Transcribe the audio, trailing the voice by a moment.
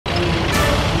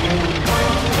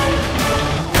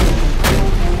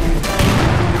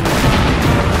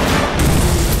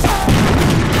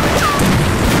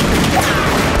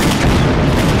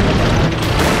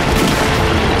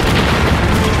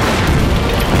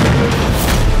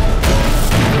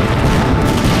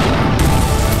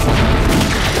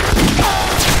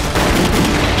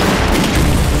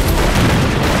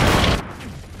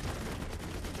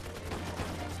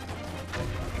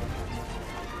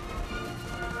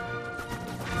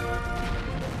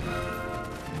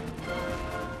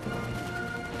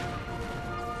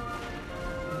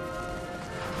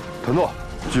承诺，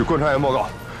据观察员报告，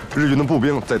日军的步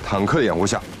兵在坦克的掩护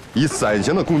下，以伞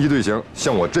形的攻击队形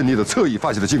向我阵地的侧翼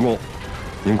发起了进攻。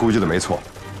您估计的没错，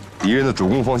敌人的主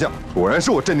攻方向果然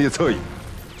是我阵地的侧翼。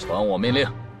传我命令，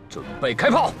准备开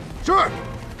炮。是。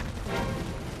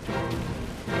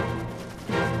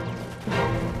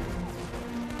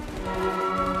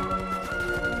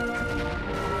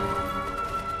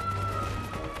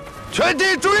全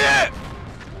体注意，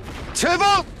前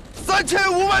方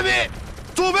3500米，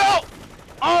坐标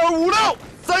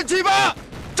256378，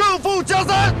正负加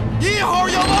3，1号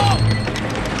要包。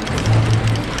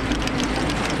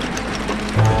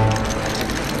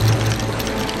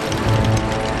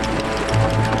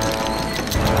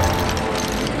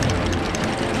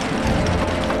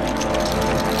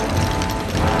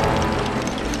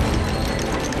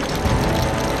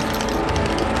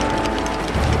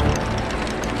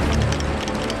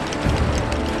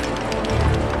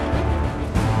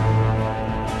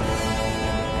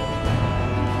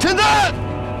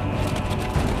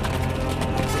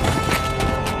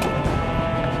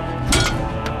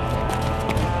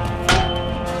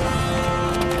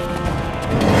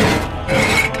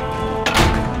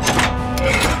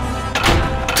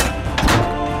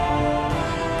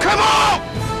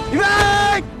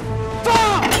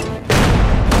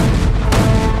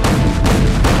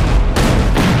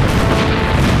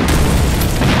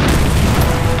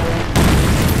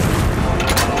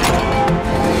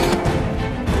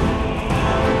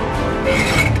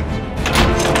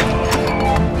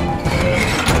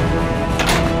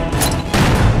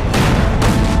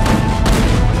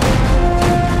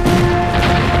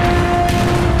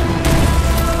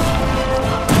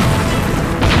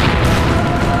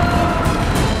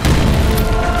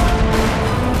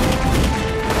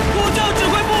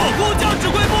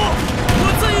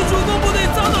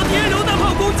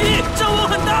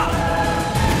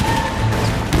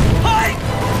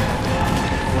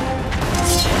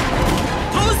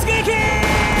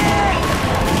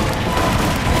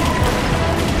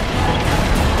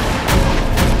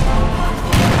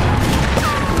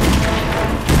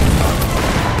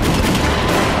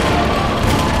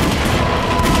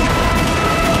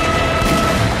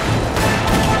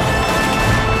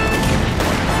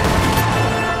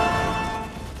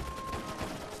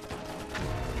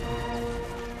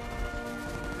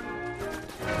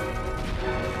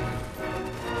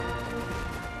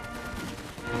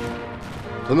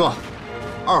承诺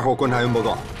，2号观察员报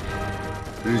告，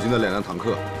日军的2辆坦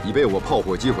克已被我炮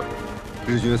火击毁，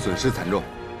日军损失惨重，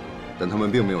但他们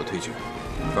并没有退却，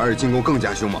反而进攻更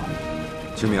加凶猛。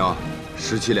清明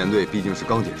，17联队毕竟是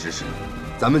钢铁之师，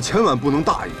咱们千万不能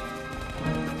大意。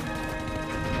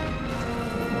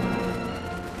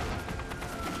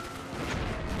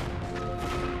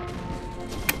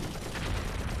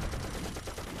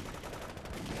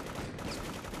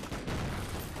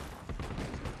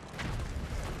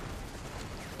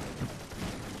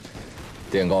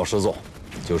电告师座，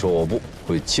就说我部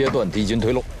会切断敌军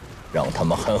退路，让他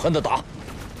们狠狠地打。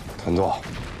团座，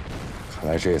看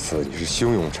来这次你是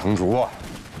胸有成竹啊！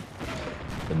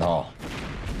陈涛，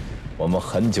我们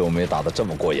很久没打得这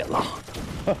么过瘾了。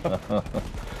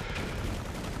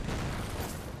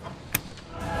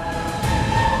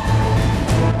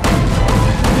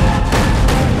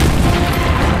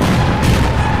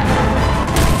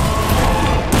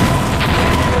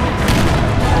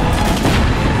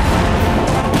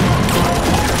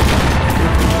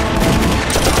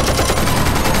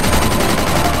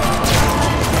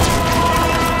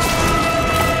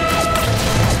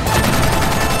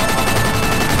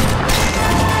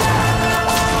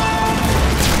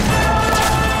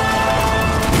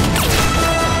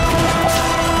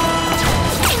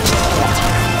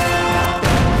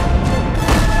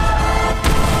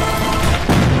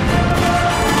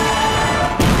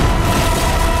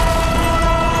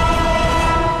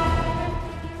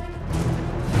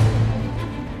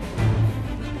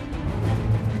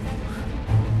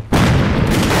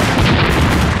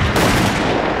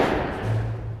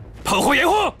炮火掩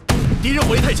护，敌人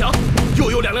火力太强，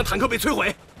又有2辆坦克被摧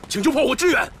毁，请求炮火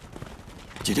支援。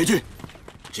景天君，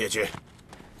志愿军，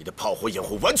你的炮火掩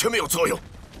护完全没有作用，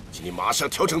请你马上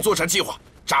调整作战计划，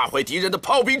炸毁敌人的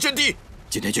炮兵阵地。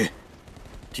景天君，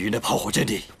敌人的炮火阵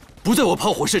地不在我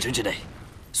炮火射程之内，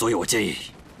所以我建议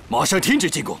马上停止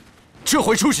进攻，撤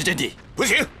回初始阵地。不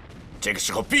行，这个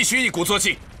时候必须一鼓作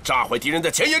气，炸毁敌人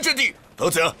的前沿阵地，否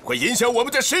则会影响我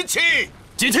们的士气。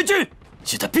景天君，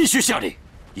现在必须下令，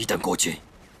一旦国军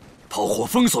炮火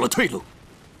封锁了退路，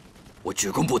我举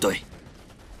攻部队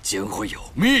将会有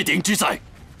灭顶之灾。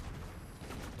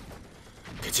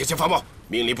给前线发报，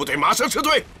命令部队马上撤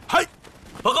退。嗨，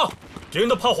报告，敌人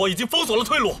的炮火已经封锁了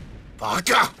退路，八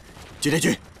嘎！吉田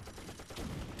君，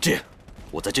这样，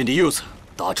我在阵地右侧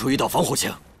打出一道防火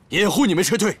墙，掩护你们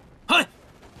撤退。嗨！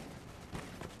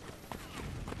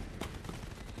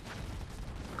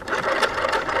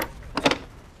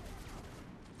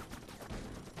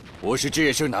我是志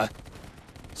野胜男，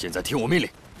现在听我命令，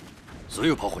所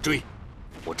有炮火注意，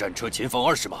我战车前方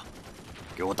20码，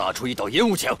给我打出一道烟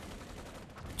雾墙，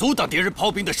阻挡敌人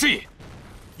炮兵的视野。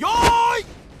哟，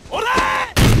我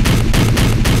来！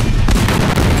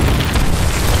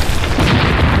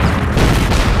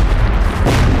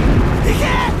离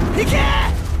开！离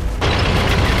开！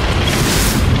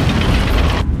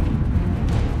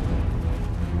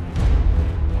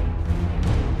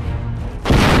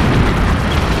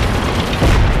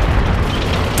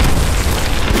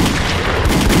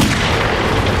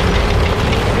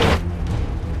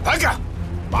班嘎！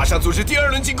马上组织第2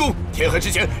轮进攻，天黑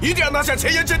之前一定要拿下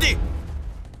前沿阵地。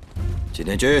吉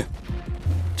田君，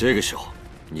这个时候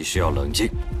你需要冷静，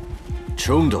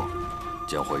冲动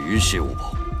将会于事无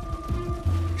补。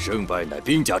胜败乃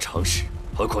兵家常事，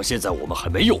何况现在我们还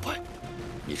没有败。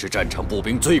你是战场步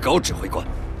兵最高指挥官，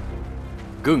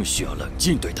更需要冷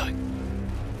静对待。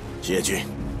志野君，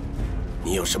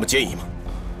你有什么建议吗？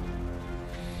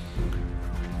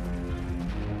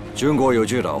军国有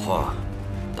句老话，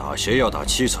打谁要打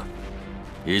7寸，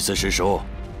意思是说，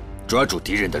抓住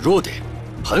敌人的弱点，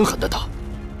狠狠地打。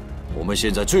我们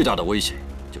现在最大的威胁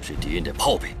就是敌人的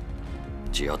炮兵，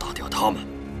只要打掉他们，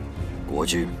国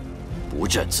军不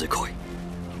战自溃。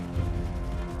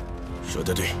说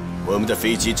得对，我们的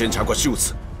飞机侦察过数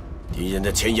次，敌人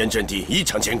的前沿阵地异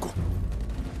常坚固。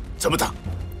怎么打？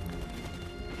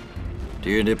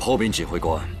敌人的炮兵指挥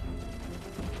官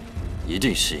一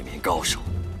定是一名高手。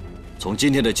从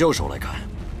今天的交手来看，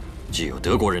既有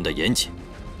德国人的严谨，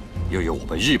又有我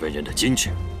们日本人的精致。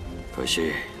可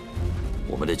惜，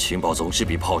我们的情报总是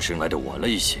比炮声来得晚了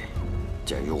一些。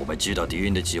假如我们知道敌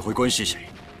人的指挥官是谁，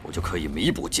我就可以弥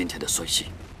补今天的损失。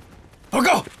报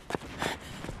告，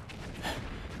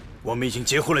我们已经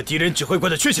截获了敌人指挥官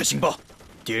的确切情报。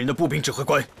敌人的步兵指挥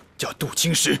官叫杜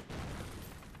青石，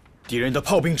敌人的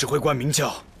炮兵指挥官名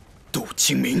叫杜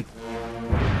清明。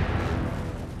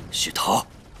是他？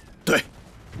对，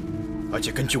而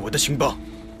且根据我的情报，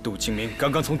杜清明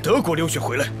刚刚从德国留学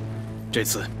回来，这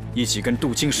次一起跟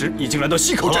杜青石已经来到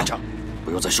西口战场。不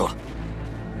用再说了。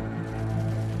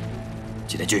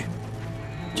吉田君，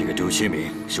这个杜清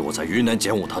明是我在云南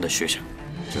讲武堂的学生，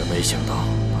真没想到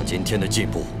他今天的进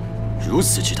步如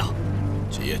此之大。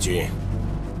志野君，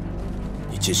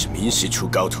你真是名师出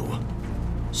高徒啊！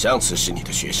上次是你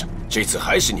的学生，这次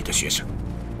还是你的学生，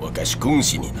我该是恭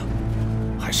喜你呢，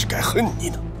还是该恨你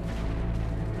呢？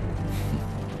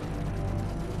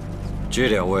这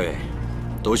2位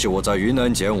都是我在云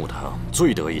南讲武堂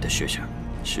最得意的学生，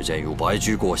时间如白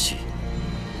驹过隙，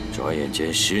转眼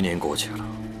间10年过去了，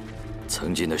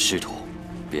曾经的师徒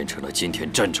变成了今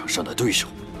天战场上的对手。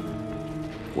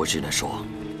我只能说，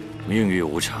命运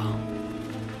无常，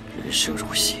人生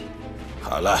如戏。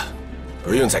好了，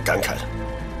不用再感慨了，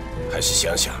还是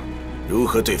想想如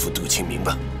何对付杜清明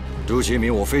吧。杜清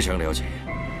明我非常了解，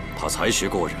他才学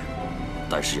过人，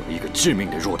但是有一个致命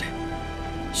的弱点。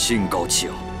心高气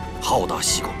傲，好大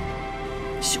喜功，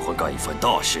喜欢干一番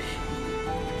大事业。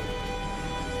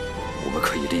我们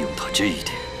可以利用他这一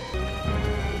点。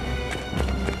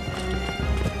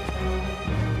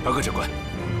报告长官，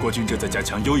国军正在加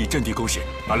强优异阵地攻势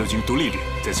，86军独立旅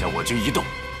在向我军移动。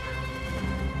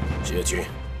志野君，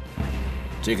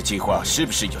这个计划是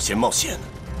不是有些冒险呢？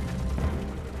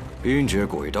兵者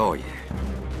诡道也。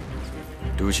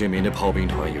杜清明的炮兵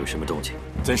团有什么动静？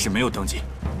暂时没有动静。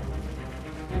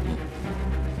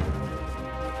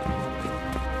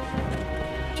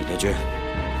吉田君，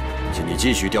请你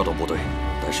继续调动部队，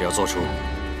但是要做出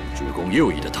主攻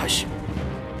右翼的态势。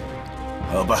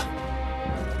好吧。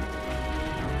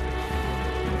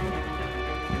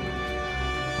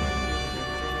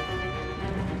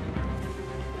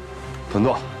团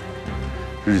座，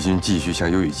日军继续向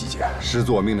右翼集结。师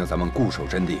座命令咱们固守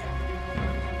阵地。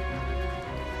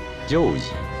右翼？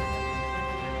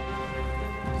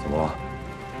怎么了？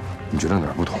你觉得哪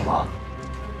儿不同吗？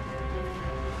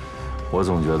我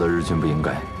总觉得日军不应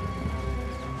该。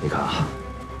你看啊，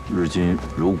日军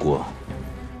如果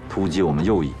突击我们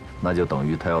右翼，那就等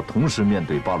于他要同时面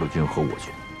对八路军和我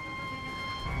军，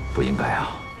不应该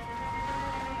啊。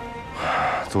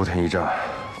昨天一战，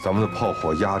咱们的炮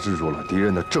火压制住了敌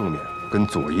人的正面跟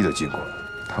左翼的进攻，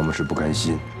他们是不甘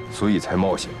心，所以才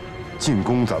冒险进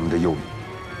攻咱们的右翼。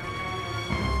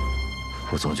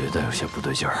我总觉得有些不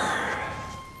对劲儿，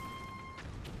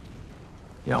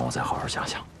让我再好好想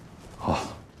想。好。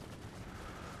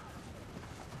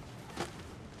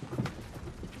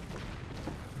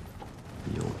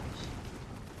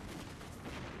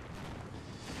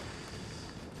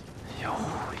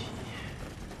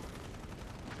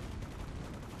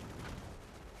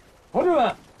志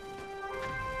们，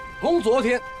从昨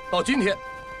天到今天，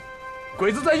鬼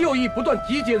子在右翼不断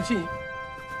集结的信息，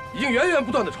已经源源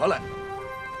不断的传来。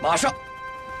马上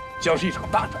将是一场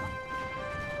大战，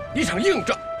一场硬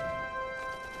仗。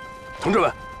同志们，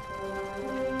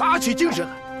打起精神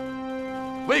来，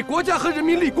为国家和人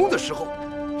民立功的时候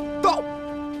到！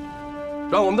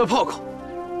让我们的炮口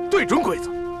对准鬼子，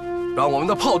让我们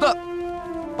的炮弹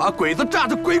把鬼子炸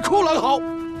得鬼哭狼嚎，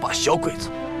把小鬼子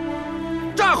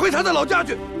炸回他的老家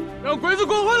去，让鬼子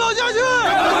滚回老家去！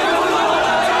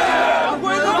让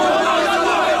鬼子滚回老家去！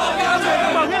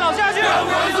滚回老家去！让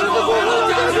鬼子滚回老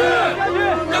家去！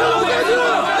老家去！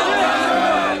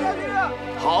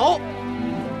好，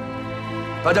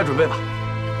大家准备吧。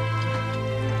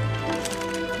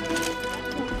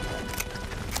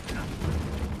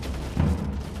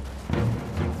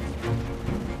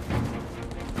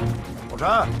老陈，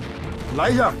来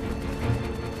一下。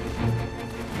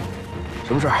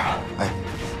什么事儿？哎，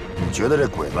你觉得这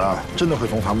鬼子真的会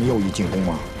从咱们右翼进攻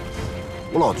吗？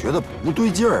我老觉得不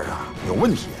对劲儿啊，有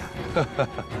问题。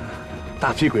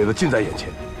大批鬼子近在眼前，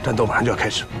战斗马上就要开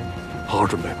始，好好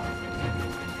准备吧。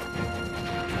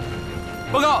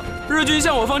报告，日军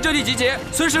向我方阵地集结，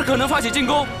随时可能发起进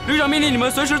攻。旅长命令你们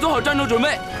随时做好战斗准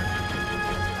备。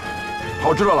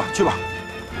好，知道了，去吧。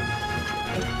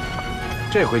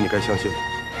这回你该相信我，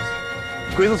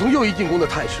鬼子从右翼进攻的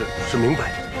态势是明摆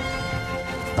着的，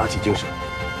打起精神，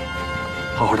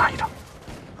好好打一场。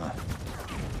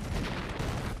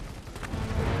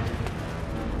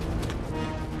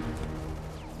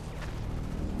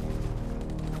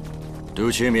杜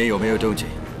清明有没有动静？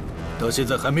到现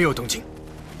在还没有动静。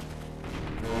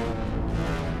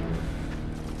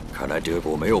看来德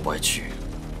国没有败去，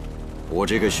我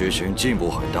这个学生进步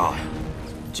很大呀。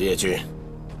叶军，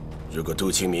如果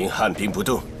杜清明按兵不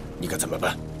动，你该怎么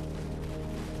办？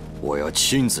我要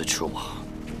亲自出马。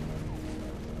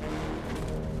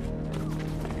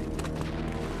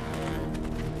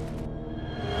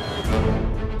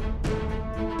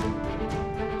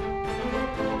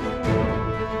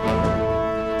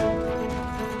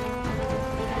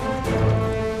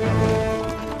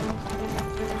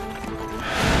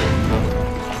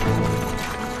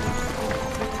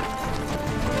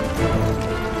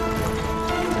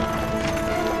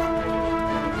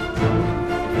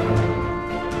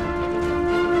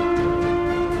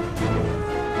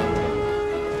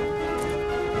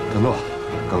陈诺，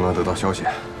刚刚得到消息，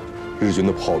日军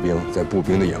的炮兵在步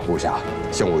兵的掩护下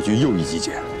向我军右翼集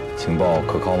结。情报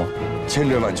可靠吗？千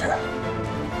真万确。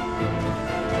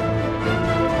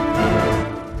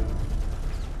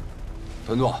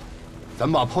团座，咱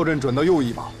们把炮阵转到右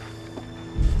翼吧。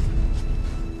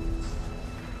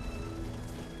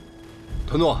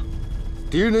团座，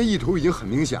敌人的意图已经很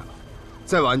明显了，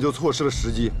再晚就错失了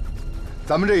时机。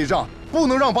咱们这一仗不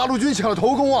能让八路军抢了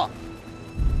头功啊！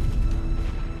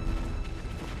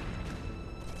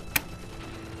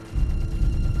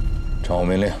传我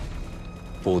命令，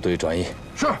部队转移。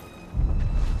是。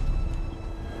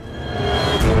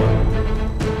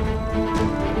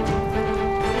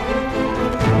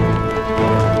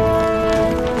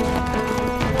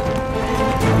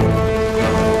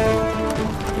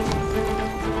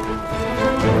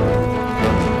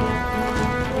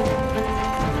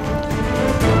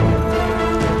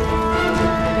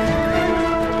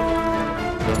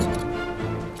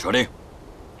传令，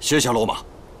卸下骡马，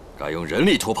改用人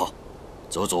力拖炮。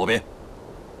走左边。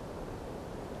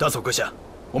大佐阁下，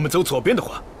我们走左边的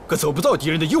话，可走不到敌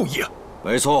人的右翼啊。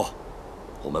没错，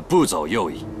我们不走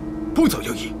右翼。不走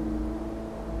右翼？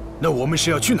那我们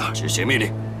是要去哪儿？执行命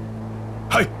令。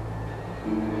嗨！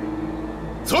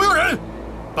所有人，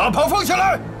把炮放下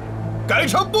来，改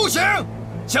成步行，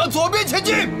向左边前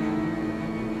进。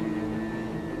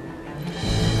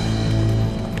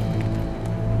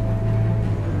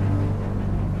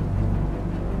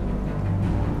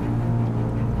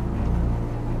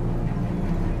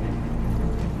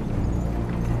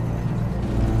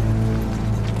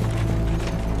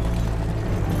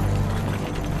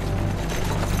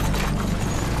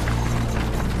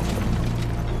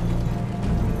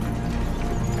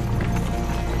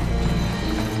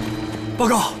报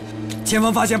告，前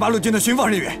方发现八路军的巡防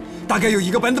人员，大概有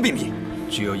1个班的兵力。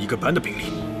只有1个班的兵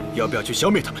力，要不要去消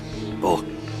灭他们？不，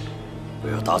不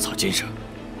要打草惊蛇。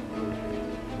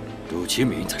杜清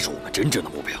明才是我们真正的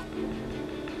目标。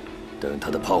等他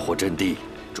的炮火阵地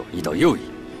转移到右翼，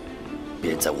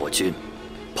便在我军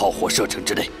炮火射程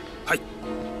之内。嗨，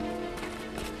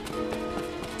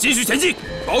继续前进，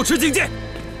保持警戒。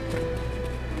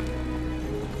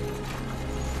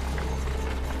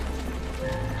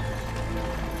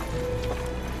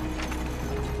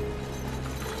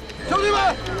兄弟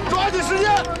们，抓紧时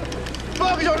间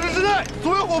，8个小时之内，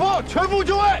所有火炮全部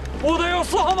就位。部队用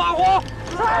4号马火。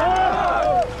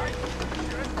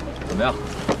怎么样？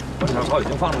观察哨已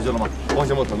经放出去了吗？王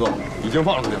先锋团座已经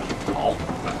放出去了。好，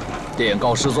电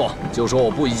告师座，就说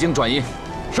我部已经转移。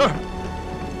是。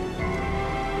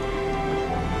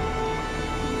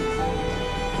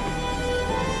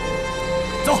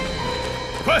走，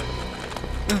快！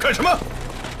干什么？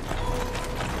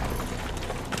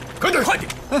快点，快点！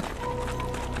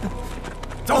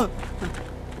走。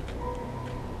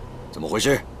怎么回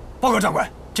事？报告长官，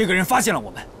这个人发现了我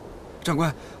们。长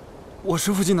官，我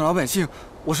是附近的老百姓，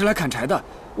我是来砍柴的，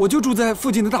我就住在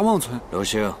附近的大旺村。刘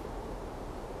星，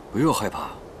不用害怕，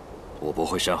我不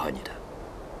会伤害你的。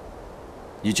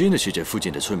你真的是这附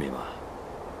近的村民吗？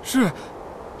是。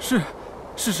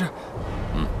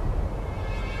嗯。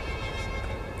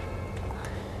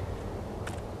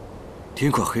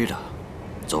天快黑了，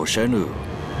走山路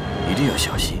一定要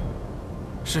小心。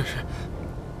是。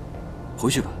回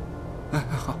去吧。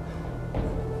好。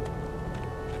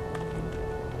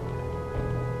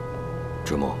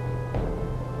志梦，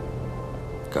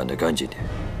干得干净点。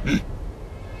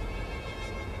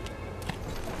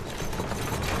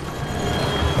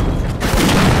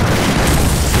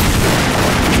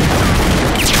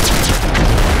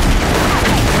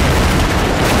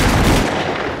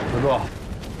团座，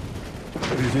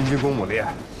日军进攻猛烈，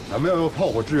咱们要用炮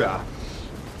火支援。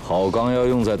好钢要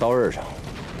用在刀刃上，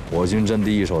我军阵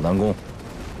地易守难攻，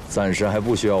暂时还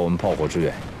不需要我们炮火支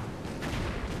援。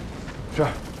是。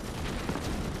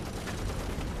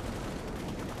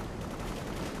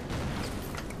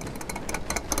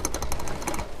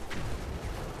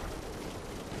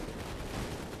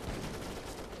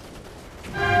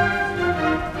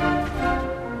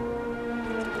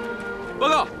报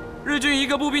告，日军一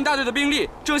个步兵大队的兵力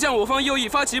正向我方右翼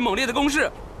发起猛烈的攻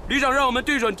势。旅长让我们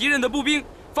对准敌人的步兵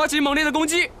发起猛烈的攻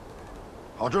击。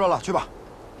好，知道了，去吧。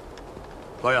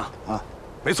老杨啊，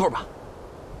没错吧？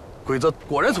鬼子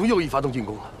果然从右翼发动进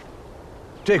攻了，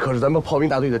这可是咱们炮兵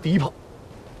大队的第一炮，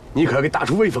你可要给打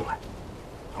出威风来。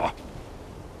好，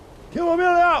听我命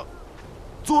令，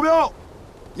坐标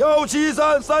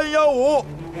173315，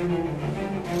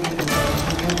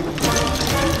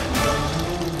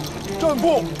正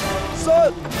步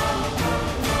3，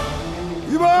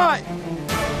预备，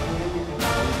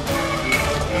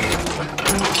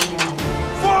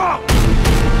放。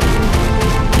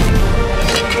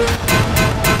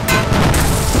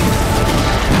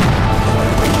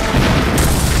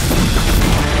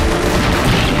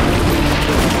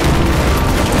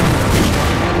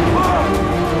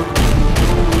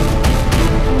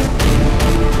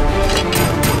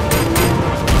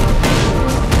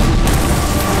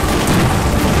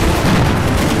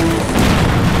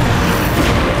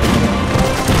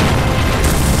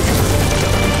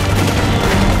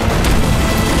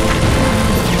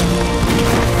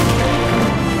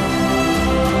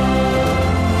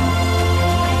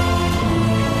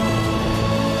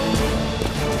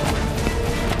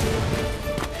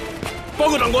报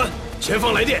告长官，前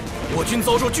方来电，我军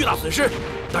遭受巨大损失，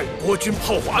但国军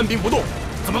炮火按兵不动，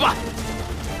怎么办？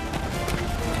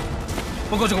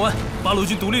报告长官，八路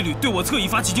军独立旅对我侧翼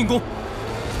发起进攻。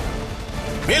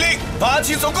命令发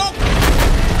起总攻！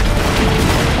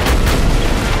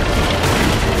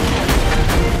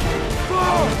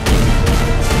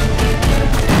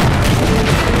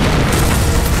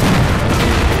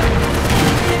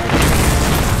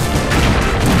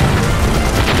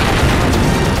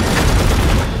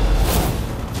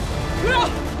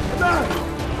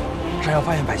山上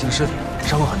发现百姓尸体，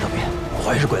伤口很特别，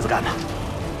怀疑是鬼子干的。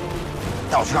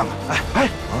带我去看看。哎，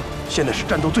现在是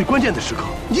战斗最关键的时刻，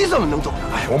你怎么能走呢？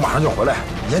哎，我马上就回来，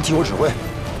你先替我指挥。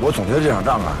我总觉得这场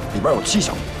仗啊，里边有蹊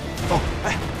跷。走，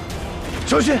哎，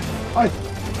小心！哎，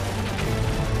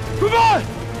准备，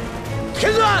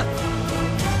填子弹！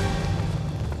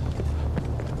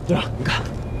队长，你看，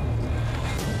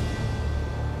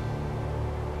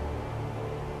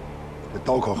这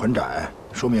刀口很窄，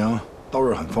说明刀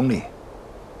刃很锋利，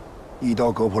一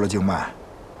刀割破了静脉，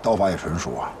刀法也纯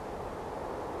熟啊。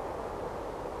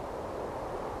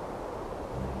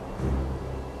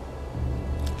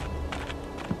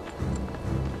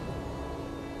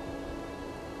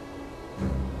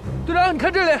队长，你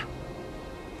看这里。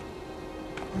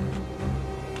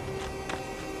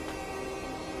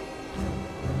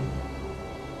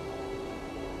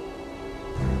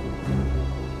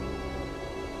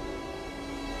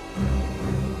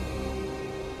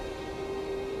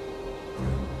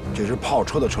这是炮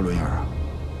车的车轮印啊！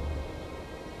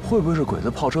会不会是鬼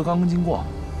子炮车刚刚经过？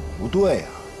不对呀，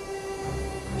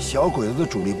小鬼子的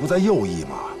主力不在右翼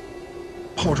吗？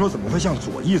炮车怎么会向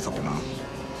左翼走呢？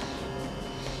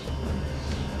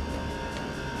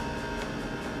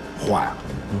坏了，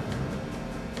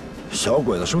小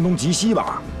鬼子声东击西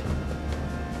吧？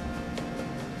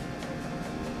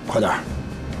快点，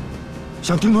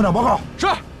向丁团长报告。是。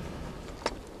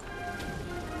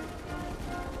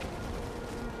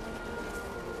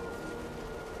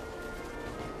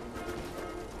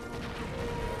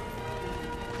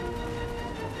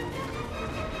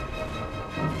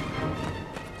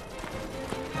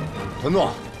团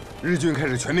总，日军开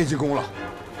始全面进攻了。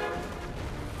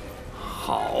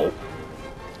好，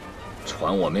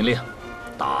传我命令，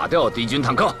打掉敌军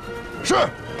坦克。是。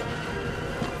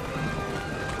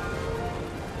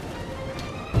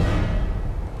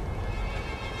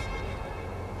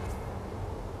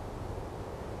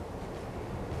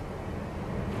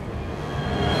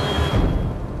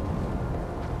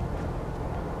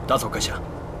大佐阁下，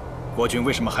国军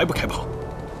为什么还不开炮？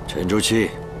沉住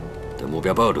气，等目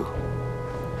标暴露，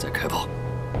再开炮，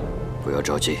不要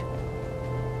着急。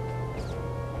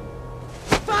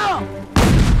放！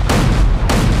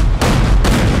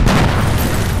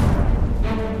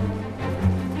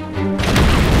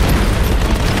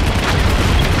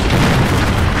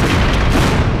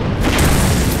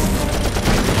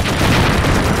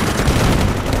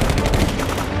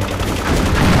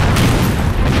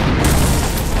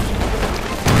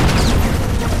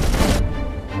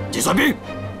计算兵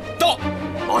到，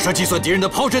马上计算敌人的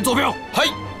炮阵坐标。嗨。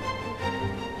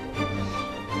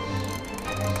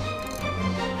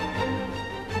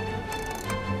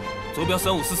坐标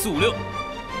354456。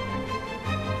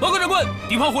报告长官，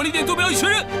敌炮火力点坐标已确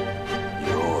认。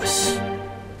哟西，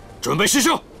准备试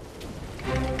射。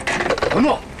团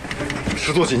总，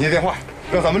师座紧急电话，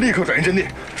让咱们立刻转移阵地。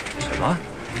什么？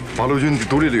八路军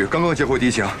独立旅刚刚接获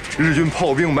敌情，日军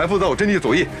炮兵埋伏在我阵地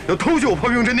左翼，要偷袭我炮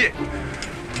兵阵地。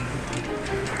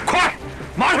快，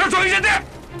马上转移阵地！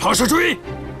炮手注意，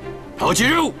炮击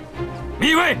任务，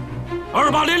密位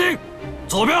2800，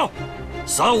坐标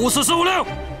354456，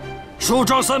树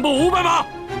桩3步500码。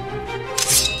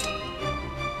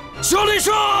向里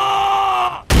射！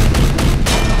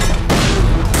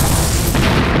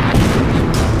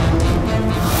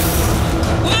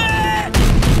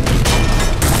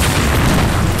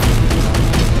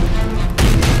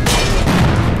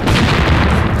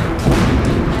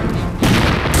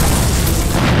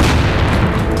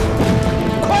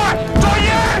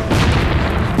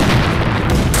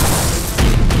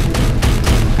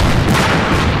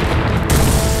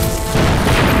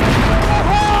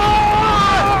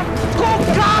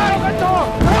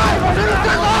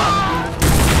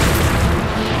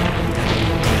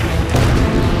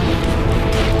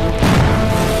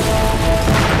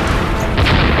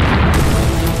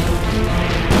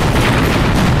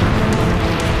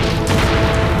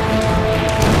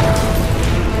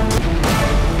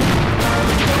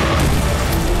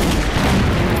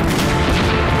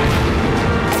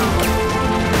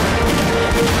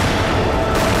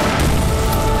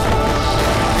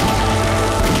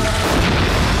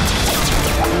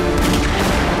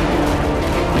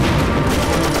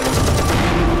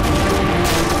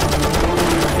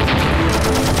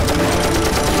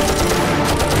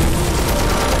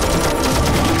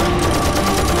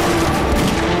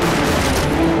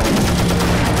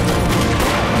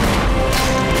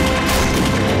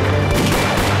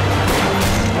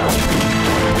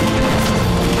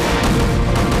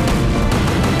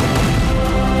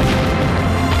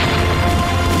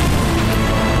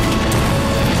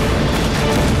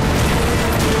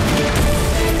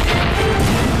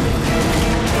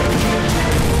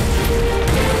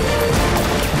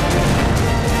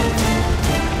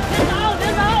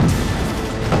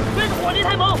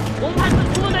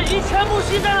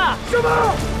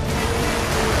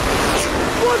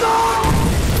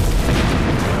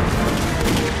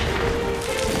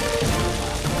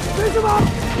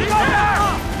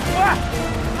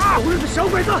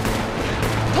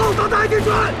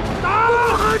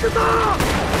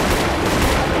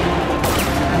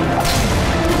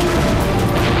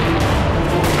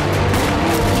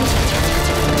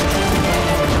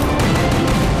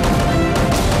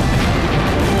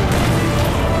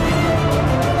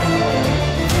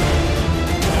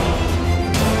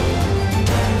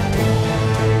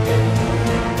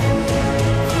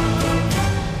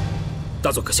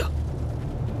大佐阁下，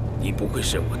您不愧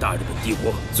是我大日本帝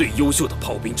国最优秀的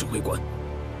炮兵指挥官，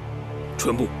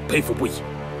纯部佩服不已。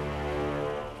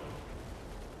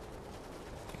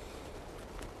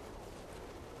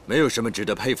没有什么值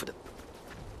得佩服的。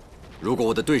如果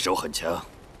我的对手很强，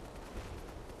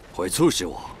会促使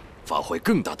我发挥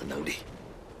更大的能力，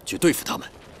去对付他们。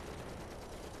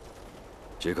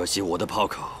只可惜我的炮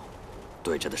口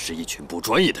对着的是一群不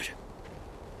专业的人，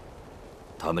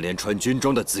他们连穿军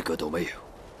装的资格都没有，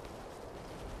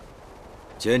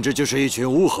简直就是一群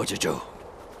乌合之众。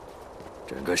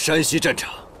整个山西战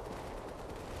场，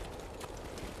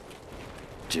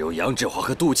只有杨志华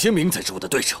和杜清明才是我的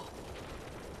对手。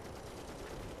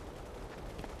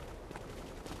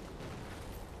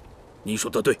你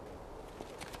说的对，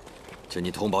请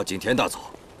你通报景田大佐，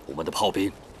我们的炮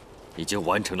兵已经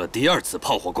完成了第2次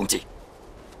炮火攻击。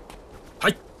嗨，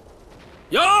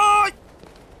呀，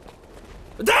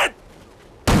站！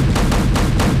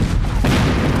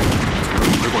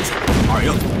回过去，二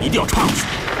营一定要插过去，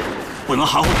不能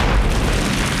含糊。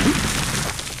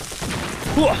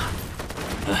哇！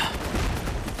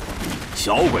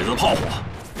小鬼子的炮火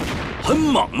很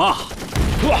猛嘛！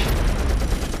哇！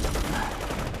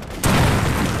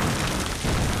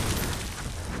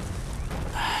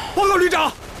报告旅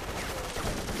长，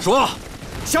说，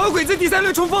小鬼子第3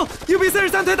轮冲锋又被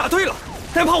33团打退了，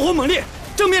但炮火猛烈，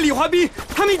正面李华兵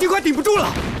他们已经快顶不住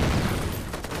了。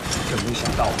真没想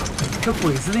到啊，这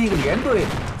鬼子的一个连队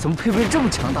怎么配备这么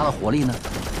强大的火力呢？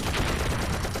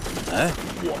哎，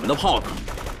我们的炮呢？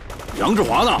杨志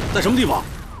华呢？在什么地方？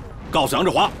告诉杨志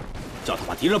华，叫他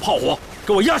把敌人的炮火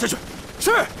给我压下去。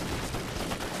是。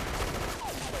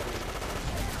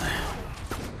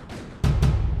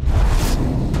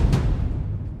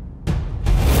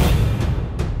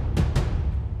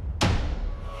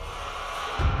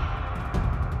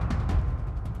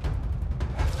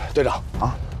队长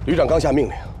啊，旅长刚下命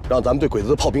令，让咱们对鬼子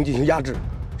的炮兵进行压制，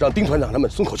让丁团长他们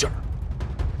松口气儿。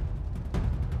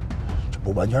这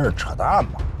不完全是扯淡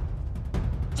吗？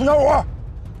宋小虎，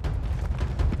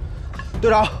队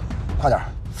长，快点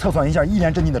测算一下1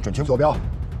连阵地的准确坐标。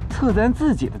测咱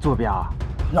自己的坐标啊？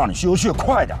让你去就去，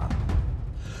快点！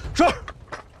是。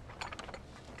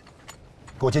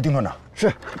给我接丁团长。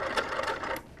是。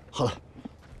好了。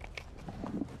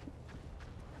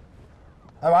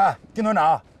哎喂，丁团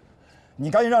长。你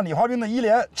赶紧让李华兵的1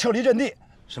连撤离阵地。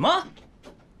什么？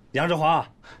杨志华，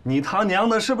你他娘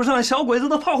的是不是让小鬼子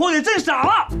的炮火给震傻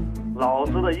了？老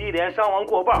子的1连伤亡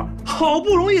过半，好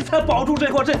不容易才保住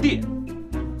这块阵地。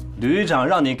旅长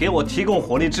让你给我提供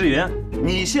火力支援，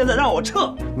你现在让我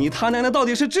撤，你他娘的到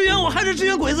底是支援我还是支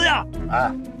援鬼子呀？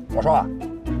哎，我说，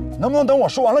能不能等我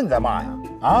说完了你再骂呀？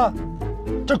啊，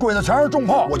这鬼子全是重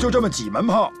炮，我就这么几门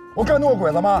炮，我干得过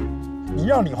鬼子吗？你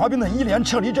让李华兵的1连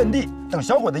撤离阵地，等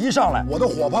小鬼子一上来，我的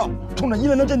火炮冲着1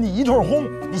连的阵地一通轰，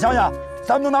你想想，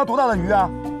咱们能拿多大的鱼啊？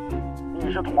你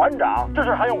是团长，这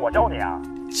事还用我教你啊？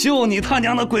就你他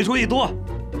娘的鬼主意多！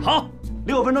好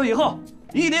，6分钟以后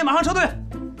，1连马上撤退。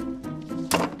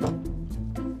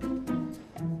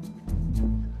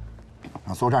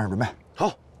让所有战士准备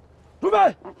好，准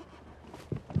备。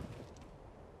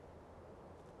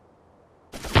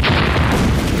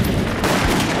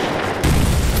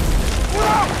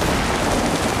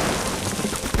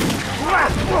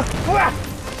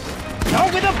小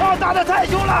鬼的炮打得太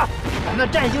凶了，咱们的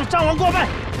战星伤亡过半，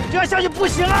这样下去不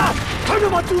行啊！团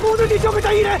长把主攻阵地交给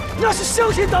咱1连，那是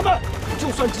相信咱们，就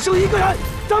算只剩1个人，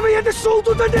咱们也得守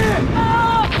住阵地。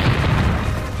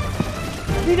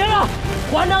李连长，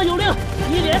团长有令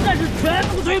，1连战士全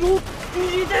部退出狙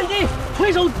击阵地，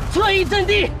退守侧翼阵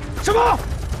地。什么？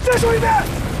再说一遍！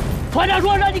团长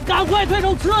说让你赶快退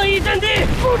守侧翼阵地。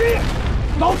不理！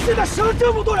老子现在死了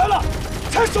这么多人了，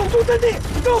才守住阵地。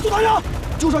告诉大家，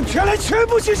就算全连全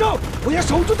部牺牲，我也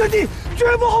守住阵地，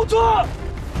绝不后撤。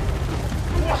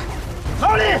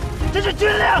好令，这是军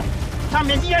令，上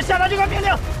面既然下达这个命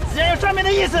令，自然有上面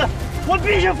的意思，我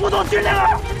必须服从军令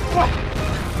啊！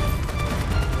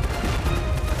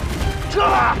撤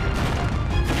吧！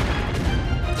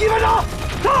一班长，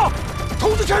到！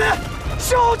通知全连，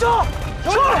向着！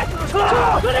撤！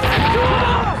撤！兄弟们，撤！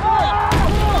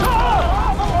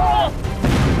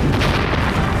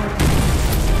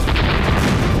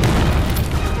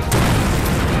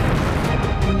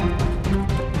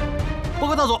报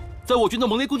告大佐，在我军的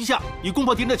猛烈攻击下，已攻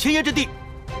破敌人的前沿阵地。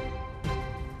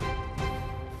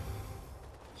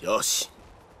消息，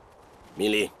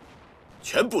命令，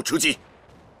全部出击，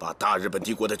把大日本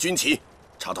帝国的军旗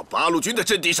插到八路军的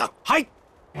阵地上。嗨！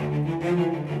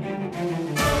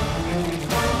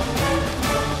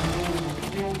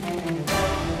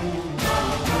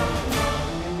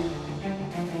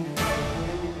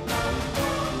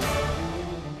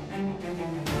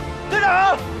队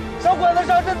长，小鬼子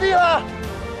上阵地了。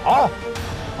好，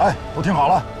哎，都听好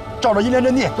了，照着1连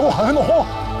阵地，给我狠狠的轰！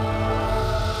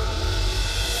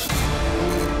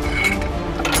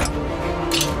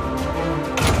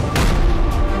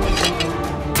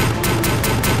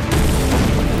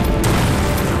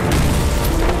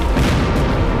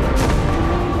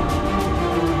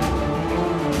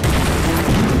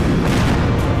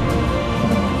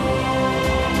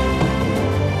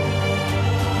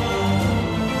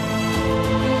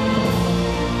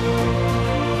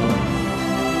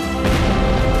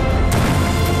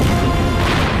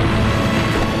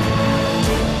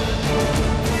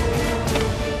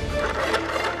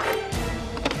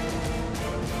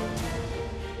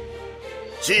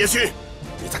谢野勋，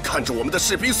你在看着我们的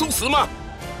士兵送死吗？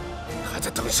还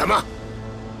在等什么？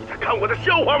你在看我的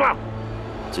笑话吗？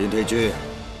金推君，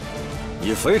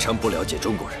你非常不了解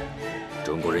中国人。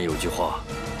中国人有句话：“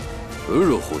不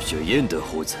入虎穴，焉得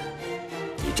虎子。”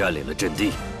你占领了阵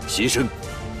地，牺牲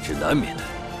是难免的。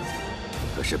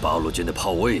可是八路军的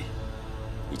炮位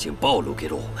已经暴露给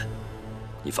了我们，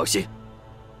你放心，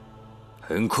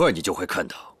很快你就会看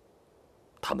到，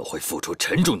他们会付出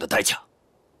沉重的代价。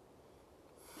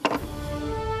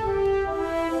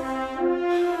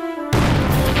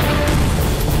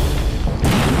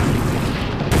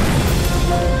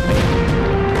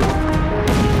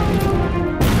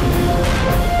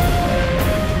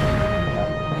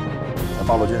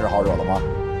八路军是好惹的吗？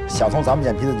想从咱们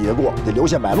眼皮子底下过，得留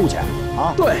下买路钱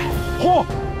啊！对，轰！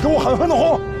给我狠狠的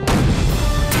轰！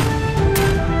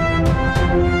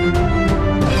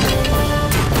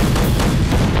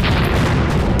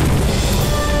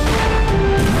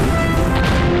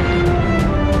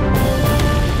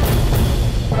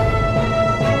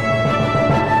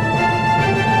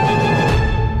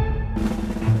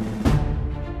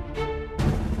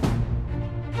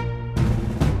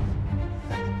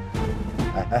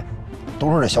都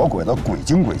说这小鬼子鬼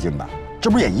精鬼精的，这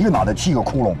不也一个脑袋剃个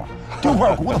窟窿吗？丢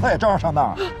块骨头他也照样上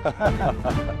当。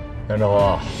杨志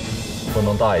华，不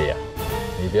能大意啊！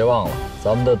你别忘了，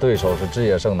咱们的对手是枝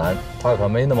野胜男，他可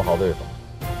没那么好对付。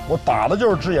我打的就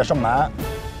是枝野胜男，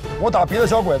我打别的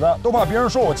小鬼子都怕别人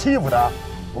说我欺负他。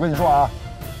我跟你说啊，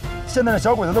现在这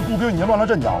小鬼子的步兵已经乱了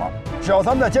阵脚了，只要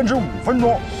咱们再坚持5分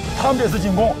钟，他们这次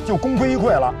进攻就功亏一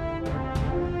篑了。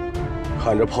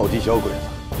看着炮击小鬼子，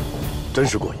真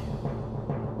是过瘾。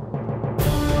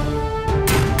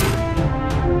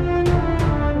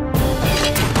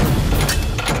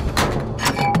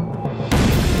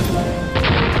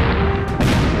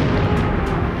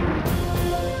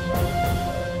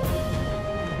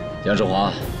杨世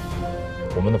华，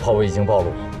我们的炮位已经暴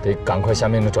露，得赶快下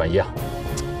命令转移啊！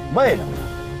为什么？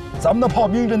咱们的炮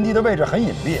兵阵地的位置很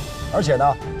隐蔽，而且呢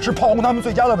是炮轰他们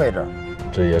最佳的位置。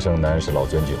枝野胜男是老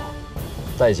将军，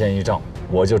在前一仗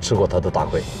我就吃过他的大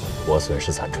亏，我损失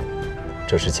惨重，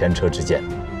这是前车之鉴。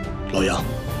老杨，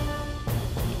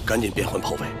赶紧变换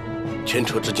炮位，前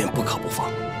车之鉴不可不防。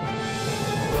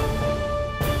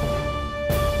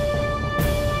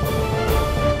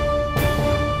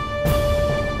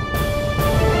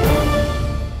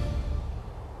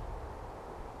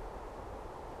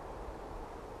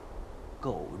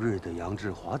狗日的杨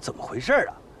志华，怎么回事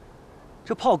啊？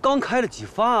这炮刚开了几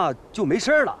发就没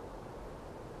声了。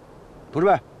同志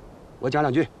们，我讲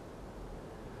两句。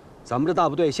咱们的大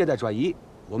部队现在转移，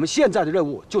我们现在的任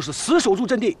务就是死守住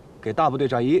阵地，给大部队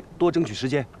转移多争取时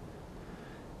间。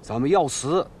咱们要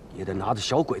死也得拿着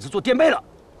小鬼子做垫背了。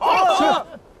好，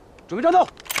是，准备战斗。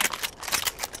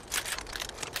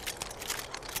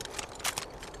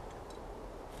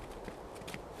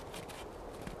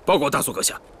报告大佐阁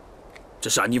下。这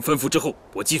是按您吩咐之后，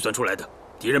我计算出来的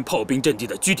敌人炮兵阵地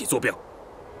的具体坐标，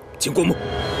请过目。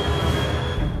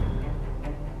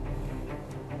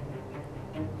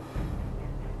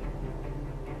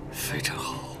非常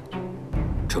好，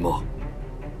春木，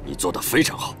你做得非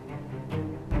常好。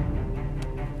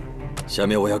下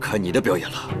面我要看你的表演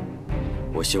了，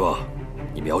我希望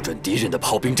你瞄准敌人的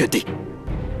炮兵阵地。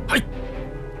嗨，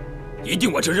一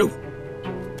定完成任务。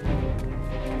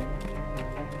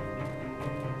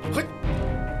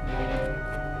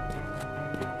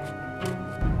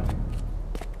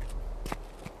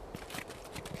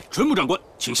春木长官，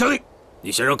请下令。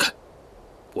你先让开，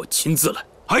我亲自来。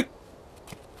嗨，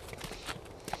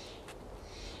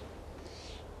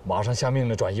马上下命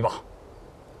令转移吧。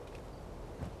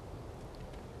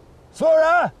所有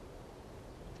人，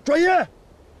转移，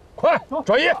快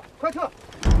转移，快撤！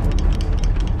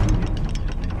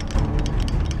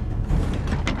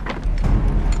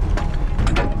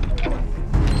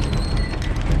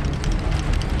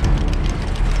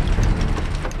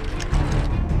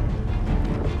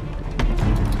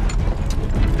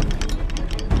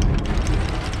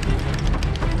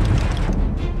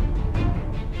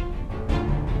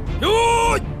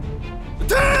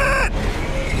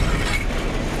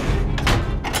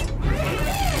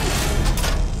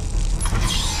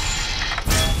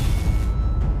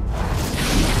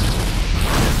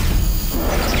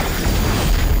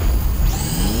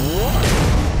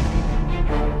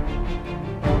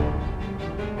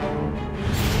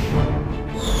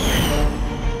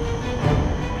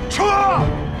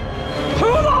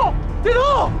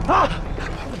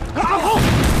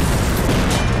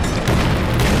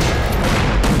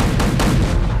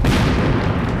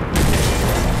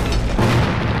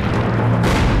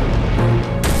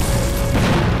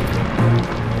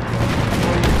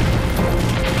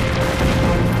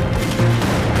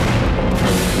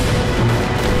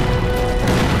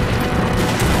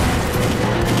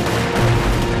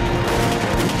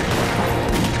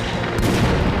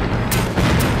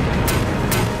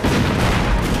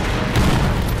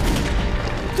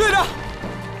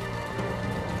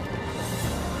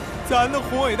兰的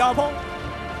宏伟大炮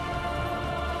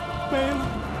没了。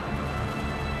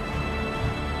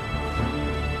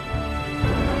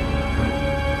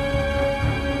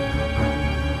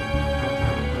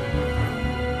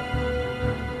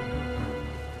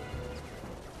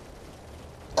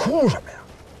哭什么呀？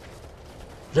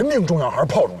人命重要还是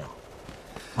炮重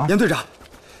要？杨队长，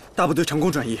大部队成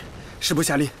功转移，师部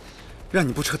下令，让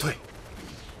你部撤退。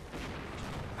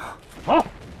好，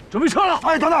准备撤了。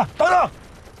哎，等等，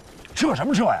撤什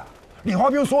么撤呀？李华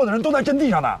兵所有的人都在阵地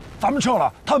上呢，咱们撤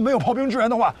了，他们没有炮兵支援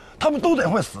的话，他们都得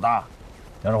会死的。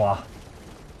杨志华，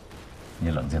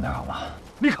你冷静点好吗？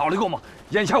你考虑过吗？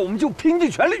眼下我们就拼尽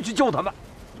全力去救他们，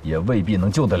也未必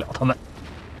能救得了他们，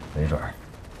没准儿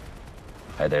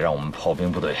还得让我们炮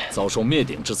兵部队遭受灭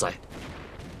顶之灾。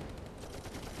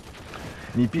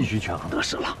你必须权衡得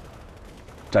失了。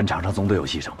战场上总得有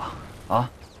牺牲吧？啊，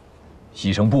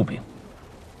牺牲步兵，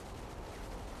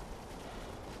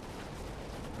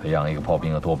培养一个炮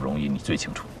兵有多不容易，你最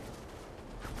清楚。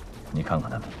你看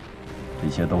看他们，这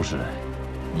些都是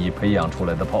你培养出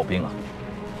来的炮兵啊，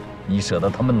你舍得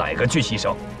他们哪个去牺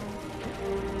牲？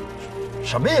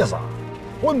什么意思啊？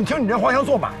我怎么听你这话像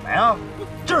做买卖啊？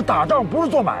这是打仗，不是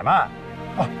做买卖。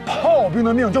啊，炮兵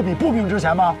的命就比步兵值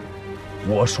钱吗？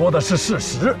我说的是事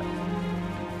实。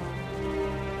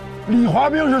李华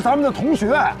兵是咱们的同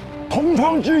学，同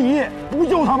窗之谊，不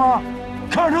救他吗？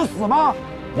看着死吗？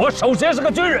我首先是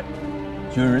个军人，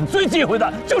军人最忌讳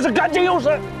的就是感情用事。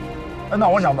哎，那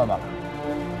我想问问了，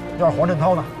要是黄振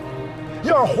涛呢？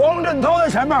要是黄振涛在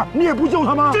前面，你也不救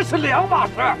他吗？这是两码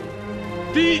事。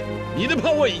第一，你的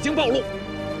炮位已经暴露，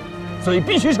所以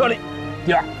必须撤离。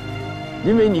第二，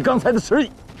因为你刚才的迟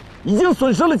疑，已经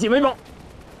损失了几枚炮。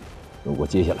如果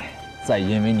接下来再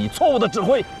因为你错误的指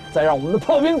挥，再让我们的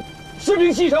炮兵、士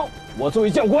兵牺牲，我作为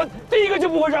教官，第一个就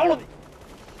不会饶了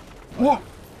你。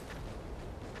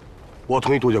我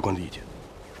同意杜教官的意见，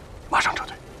马上撤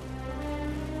退。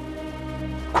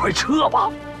快撤吧！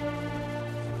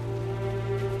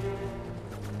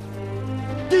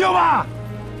弟兄们，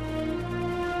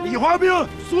李华兵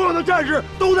所有的战士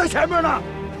都在前面呢，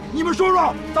你们说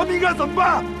说，咱们应该怎么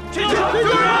办？去救人！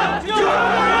救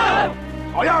人！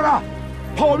好样的！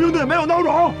炮兵队没有孬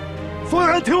种，所有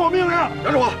人听我命令。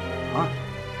杨志华，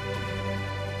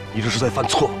你这是在犯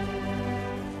错，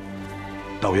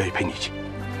但我愿意陪你一起。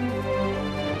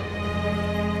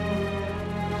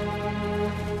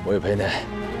我也陪你。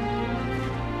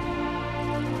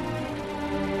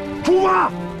出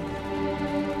发！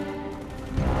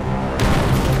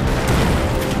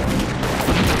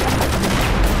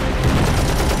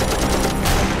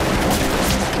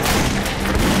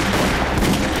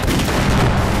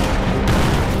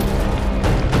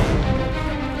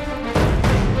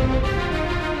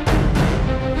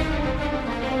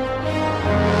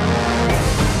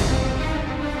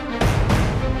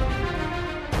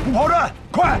步炮阵，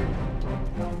快！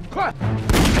快！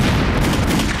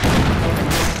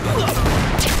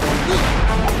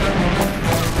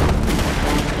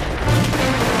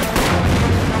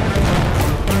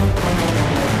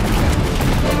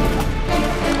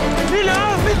队长，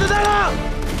没子弹了！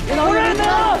我认得，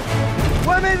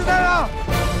我也没子弹了，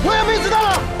我也没子弹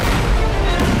了。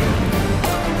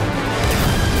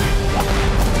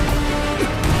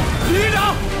李连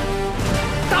长，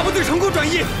大部队成功转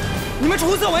移，你们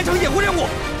出色完成掩护任务。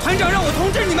团长让我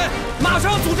通知你们，马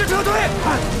上组织撤退。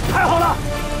太好了！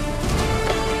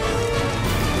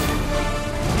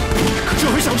可这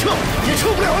回想撤也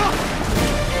撤不了了。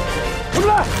同志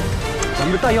们，咱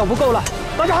们的弹药不够了，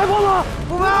大家还怕吗？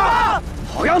不怕。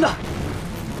好样的！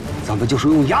咱们就是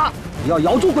用牙也要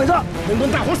咬住鬼子，能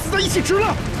跟大伙死在一起值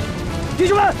了。弟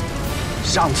兄们，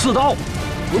上刺刀，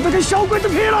准备跟小鬼子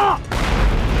拼了！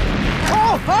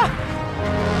好啊！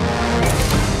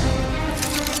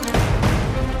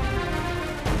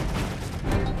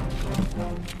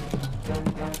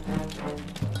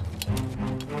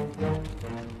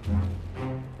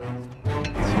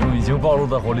情已经暴露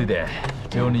在火力点，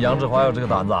只有你杨志华有这个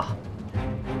胆子。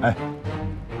哎，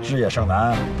枝叶胜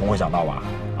男不会想到吧？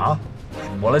啊，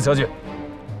我来小举。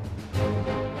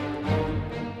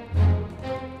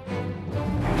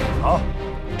好，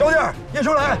招弟、叶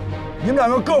春来，你们两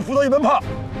个各负责一门炮。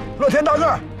乐天大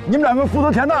个，你们两个负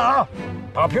责填弹啊！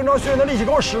把平常训练的力气给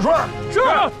我使出来。是。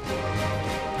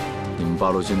你们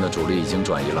八路军的主力已经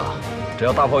转移了，只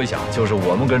要大炮一响，就是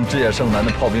我们跟枝叶胜男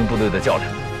的炮兵部队的较量。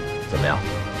怎么样？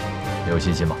你有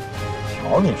信心吗？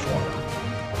瞧你说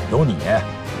的，有你，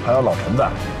还有老陈在，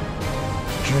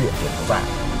枝叶就不在。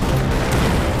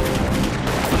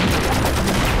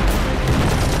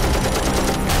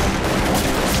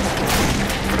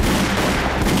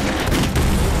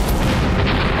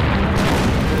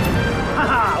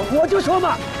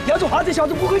吗？杨志华这小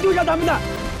子不会丢下咱们的。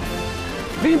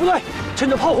兵力部队，趁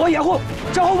着炮火掩护，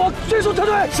向后方迅速撤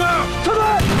退。是，撤退。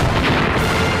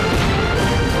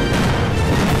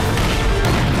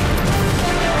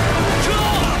撤！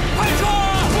快撤！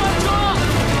快撤！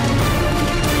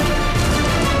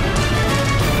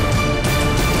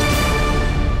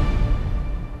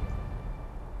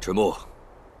赤木，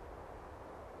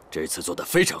这次做得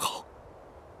非常好。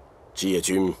志野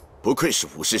军不愧是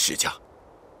武士世家，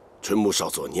春木少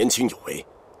佐年轻有为，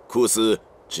酷似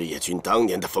志野军当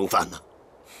年的风范呢。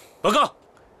报告，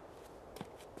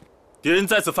敌人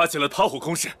再次发起了炮火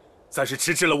攻势，暂时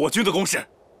迟滞了我军的攻势。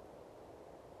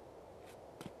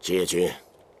志野军，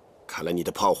看来你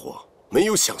的炮火没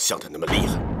有想象的那么厉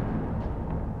害。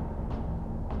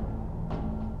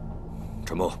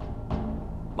赤木，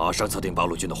马上测定八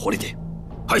路军的火力点。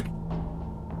嗨。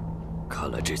看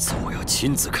来这次我要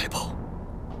亲自开炮，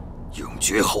永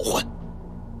绝后患。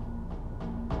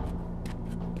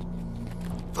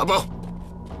发报，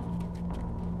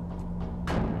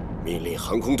命令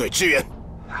航空队支援。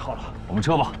太好了，我们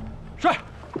撤吧。是。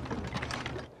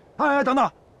哎，等等，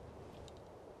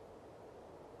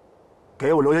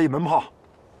给我留下一门炮，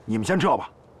你们先撤吧。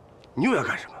你又要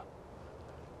干什么？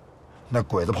那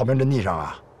鬼子炮兵阵地上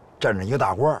啊，站着一个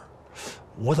大官，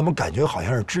我怎么感觉好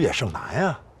像是枝野胜男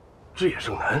呀？枝野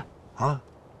胜男啊？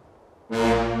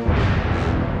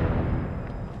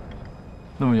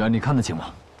那么远，你看得清吗？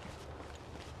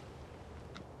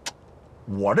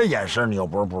我这眼神你又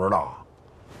不是不知道，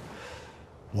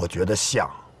我觉得像。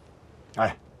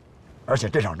哎，而且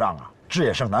这场仗啊，枝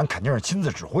野胜男肯定是亲自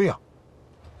指挥啊。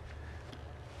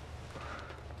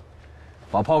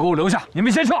把炮给我留下，你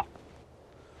们先撤。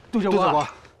杜教官，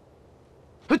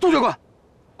哎，杜教官，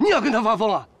你也跟他发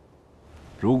疯啊？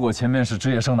如果前面是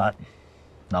枝野胜男，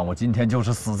那我今天就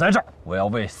是死在这儿，我要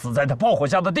为死在他炮火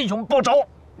下的弟兄报仇。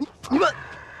你们，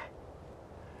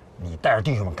你带着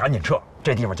弟兄们赶紧撤，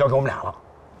这地方交给我们俩了。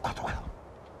快走，快走！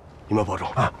你们保重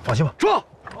啊，放心吧。撤！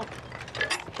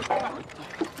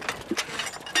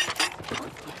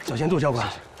小心杜教官。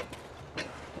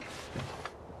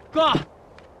哥，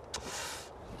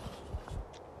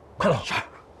快走！是。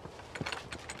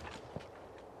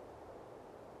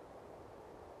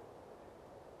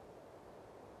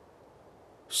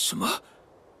什么？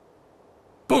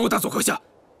报告大佐阁下，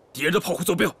敌人的炮火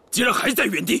坐标竟然还在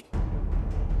原地。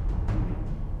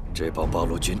这帮八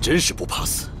路军真是不怕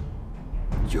死，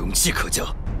勇气可嘉。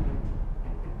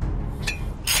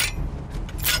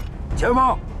前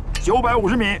方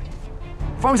950米，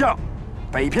方向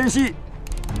北偏西，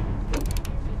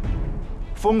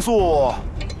风速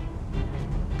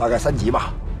大概3级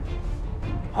吧。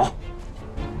好，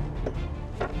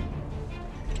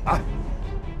来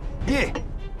，1、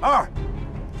2，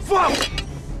放！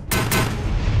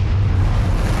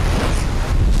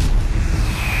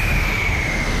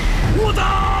我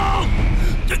挡！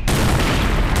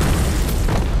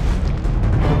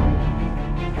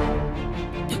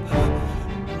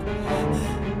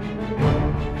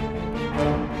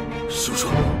叔叔，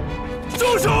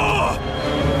叔叔！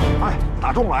哎，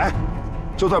打中了哎！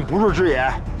就算不是枝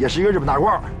野，也是一个日本大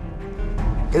官。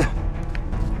给他。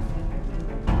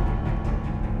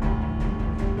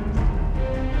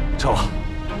撤吧，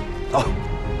走。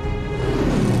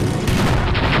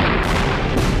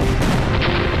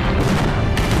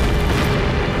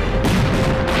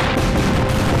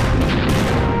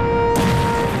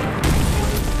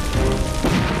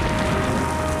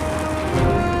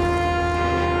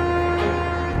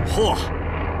嚯，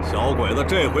小鬼子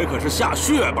这回可是下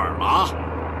血本了啊！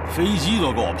飞机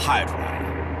都给我派出来了，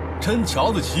真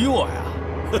瞧得起我呀！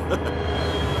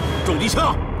重机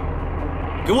枪，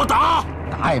给我打！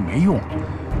打也没用，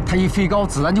他一飞高，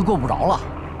子弹就够不着了。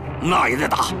那也得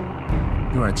打。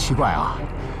有点奇怪啊，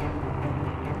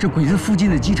这鬼子附近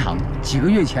的机场几个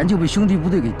月前就被兄弟部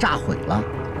队给炸毁了，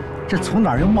这从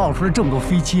哪儿又冒出来这么多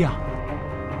飞机啊？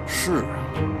是啊，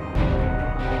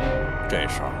这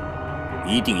事儿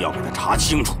一定要给他查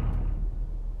清楚。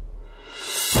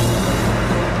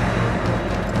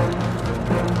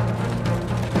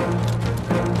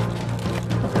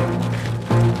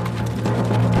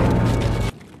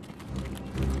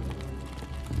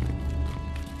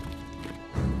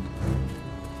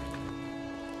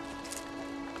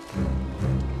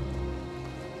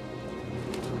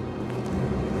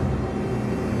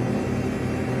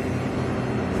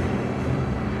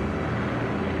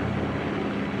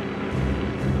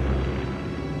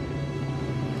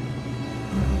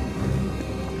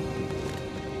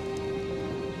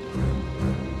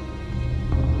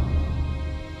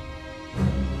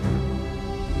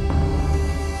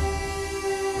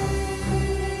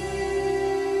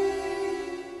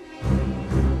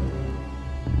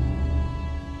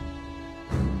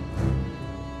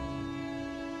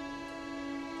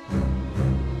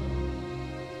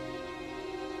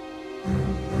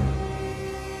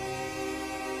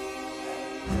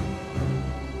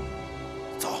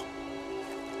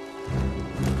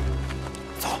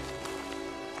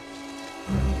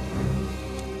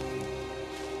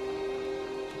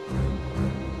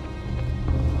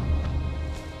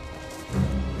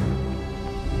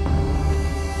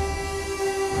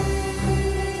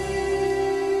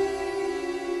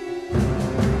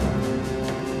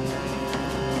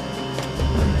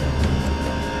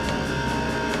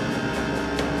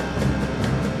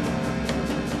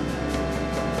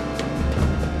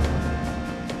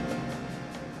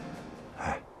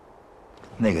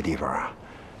那个地方啊，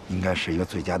应该是一个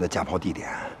最佳的架炮地点。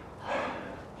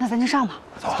那咱就上吧。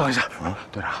走，等一下，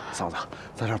队长，嫂子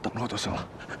在这儿等着我就行了。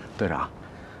队长，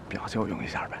表就用一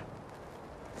下呗。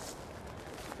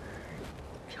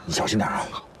你小心点啊！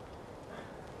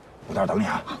我在这儿等你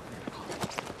啊。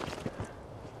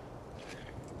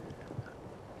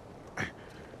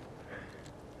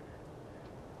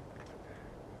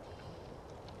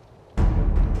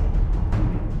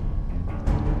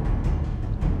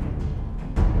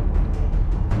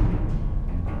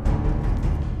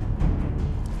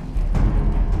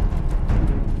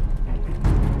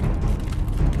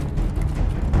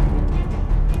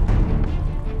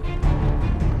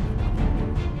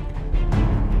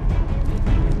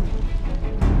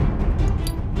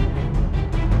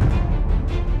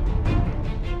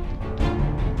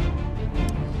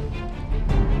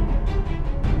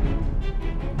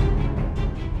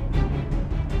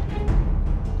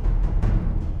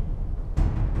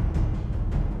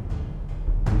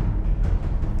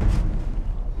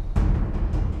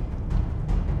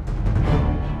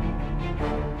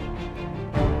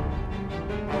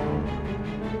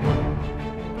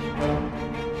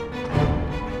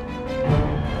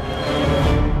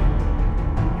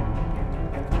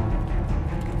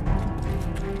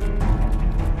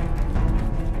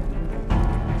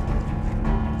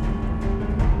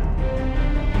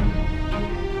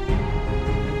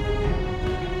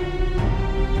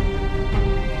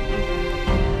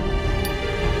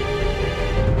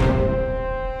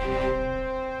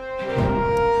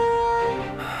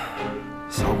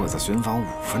巡防5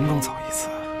分钟走一次，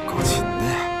够勤的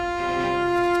呀！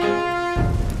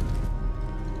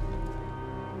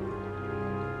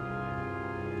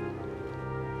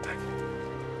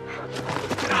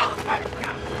队长，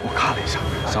我看了一下，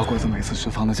小鬼子每次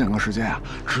巡防的间隔时间啊，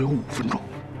只有5分钟。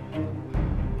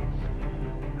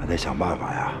还得想办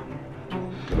法呀，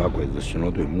得把鬼子巡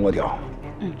逻队摸掉，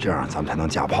这样咱们才能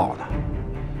架炮呢。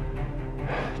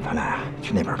咱俩呀，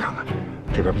去那边看看，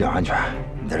这边比较安全，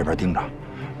你在这边盯着。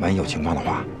 万一有情况的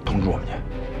话，通知我们去。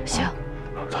行，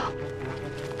走，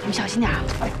你们小心点啊！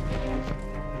哎。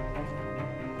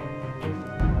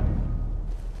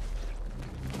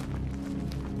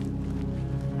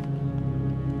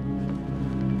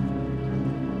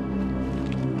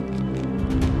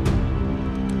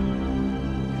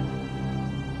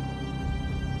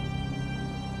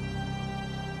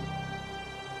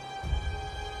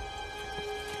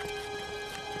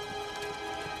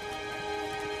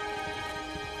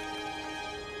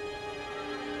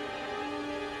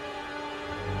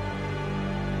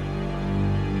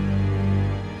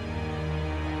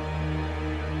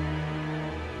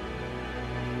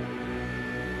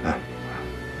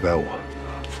150、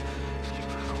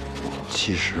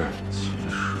70、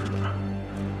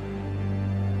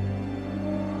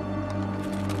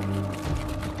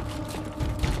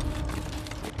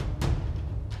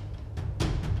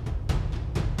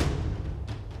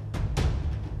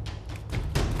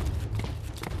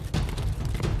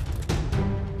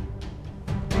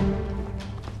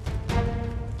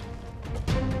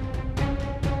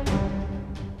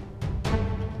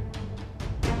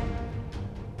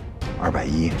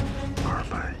210、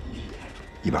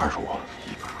125。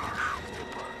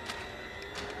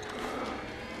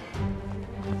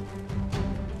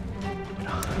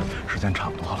时间差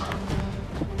不多了。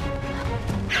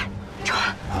周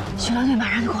儿，巡逻队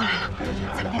马上就过来了，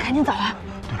咱们得赶紧走啊！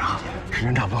队长，时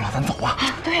间差不多了，咱走吧。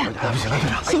对呀。来不及了，队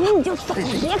长。行，你就走，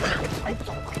别看。哎，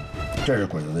走。这是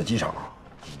鬼子的机场，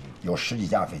有10几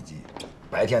架飞机，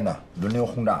白天呢轮流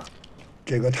轰炸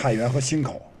这个太原和忻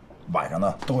口，晚上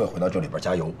呢都会回到这里边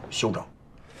加油休整。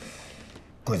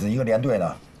鬼子一个连队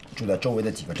呢住在周围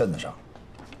的几个镇子上，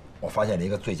我发现了一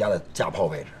个最佳的架炮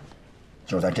位置，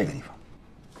就是在这个地方。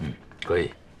可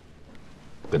以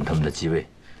跟他们的机位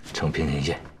成平行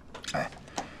线。哎，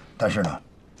但是呢，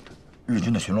日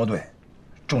军的巡逻队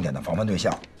重点的防范对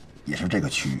象也是这个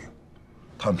区域，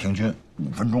他们平均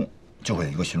5分钟就会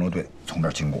有一个巡逻队从这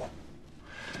儿经过，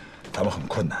咱们很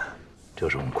困难。这有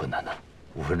什么困难的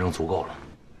？5分钟足够了。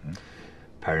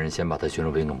派人先把他巡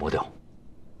逻兵给磨掉。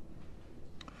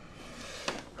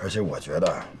而且我觉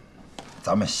得，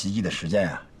咱们袭击的时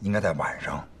间啊，应该在晚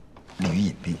上，利于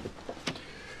隐蔽。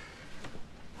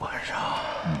晚上，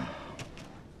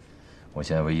我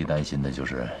现在唯一担心的就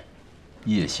是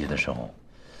夜袭的时候，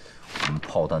我们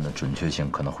炮弹的准确性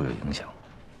可能会有影响。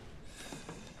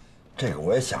这个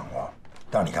我也想过，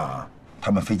但是你看啊，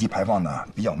他们飞机排放呢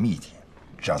比较密集，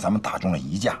只要咱们打中了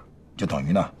1架，就等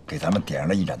于呢给咱们点燃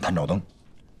了一盏探照灯。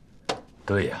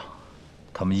对呀，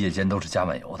他们夜间都是加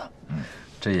满油的，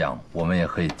这样我们也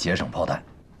可以节省炮弹。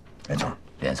没错，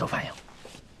连锁反应。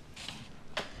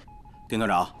丁团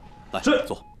长，来是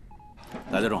坐。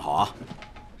来的正好啊。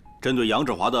针对杨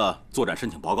志华的作战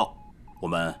申请报告，我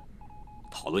们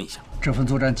讨论一下。这份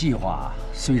作战计划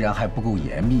虽然还不够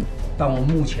严密，但我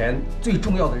目前最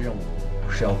重要的任务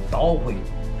是要捣毁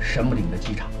神木岭的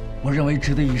机场，我认为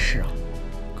值得一试啊。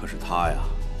可是他呀，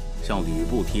向吕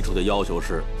布提出的要求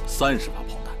是30发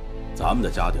炮弹，咱们的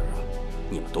家底儿啊，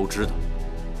你们都知道。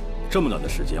这么短的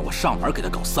时间，我上哪儿给他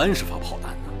搞30发炮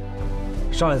弹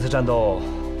呢？上一次战斗，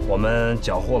我们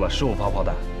缴获了15发炮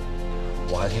弹，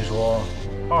我还听说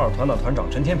2团的团长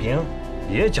陈天平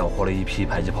也缴获了一批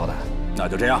迫击炮弹。那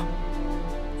就这样，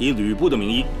以吕布的名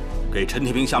义给陈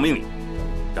天平下命令，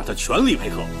让他全力配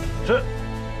合。是，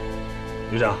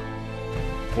旅长，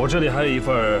我这里还有一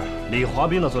份李华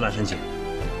兵的作战申请，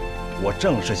我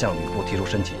正式向吕布提出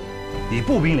申请，以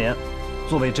步兵连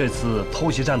作为这次偷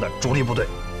袭战的主力部队。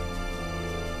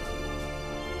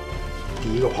第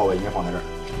一个炮位应该放在这儿，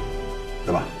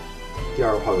对吧？第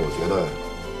二个炮位我觉得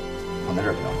放在这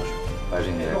儿比较合适。还是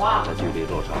你在距离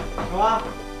落差。有啊。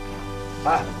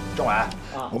哎，政委，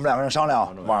我们2个人商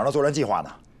量晚上的作战计划呢。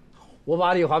我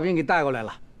把李华斌给带过来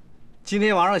了，今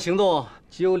天晚上行动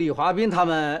就由李华斌他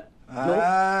们。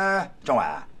哎，政委，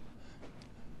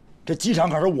这机场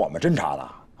可是我们侦察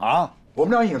的啊！我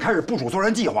们俩已经开始部署作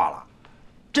战计划了，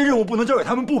这任务不能交给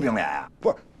他们步兵连呀！不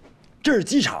是，这是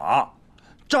机场，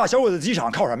炸小鬼子机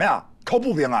场靠什么呀？靠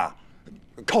步兵啊？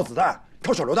靠子弹？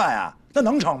靠手榴弹呀？那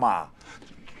能成吗？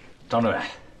张政委，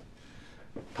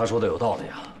他说的有道理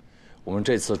啊。我们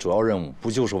这次主要任务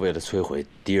不就是为了摧毁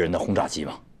敌人的轰炸机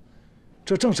吗？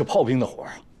这正是炮兵的活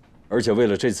啊！而且为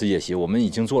了这次夜袭，我们已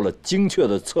经做了精确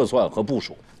的测算和部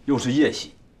署。又是夜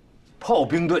袭，炮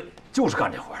兵队就是干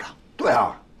这活的。对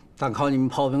啊，但靠你们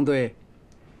炮兵队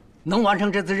能完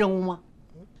成这次任务吗？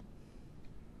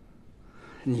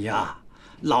你呀，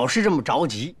老是这么着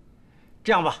急。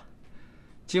这样吧，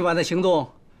今晚的行动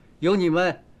由你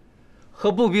们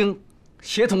和步兵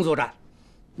协同作战，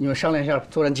你们商量一下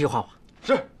作战计划吧。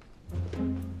是。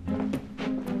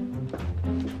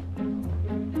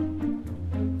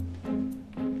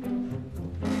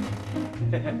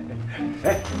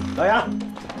哎，老杨，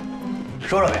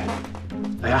说说呗。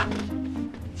老杨，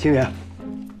清明，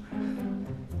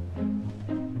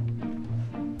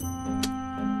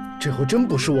这回真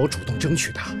不是我主动争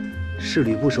取的，是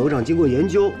吕布首长经过研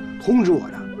究通知我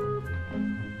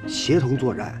的，协同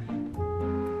作战。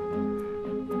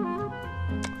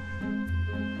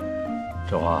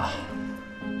这话，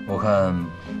我看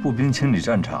步兵清理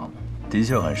战场的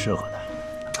确很适合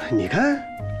他。你看。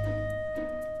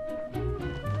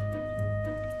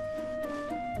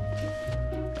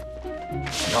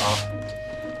你看啊，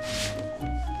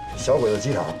小鬼子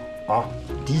机场啊，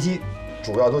敌机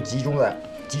主要都集中在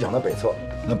机场的北侧。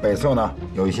那北侧呢，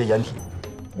有一些掩体。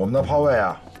我们的炮位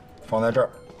啊，放在这儿、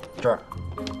这儿、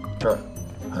这儿，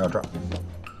还有这儿。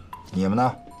你们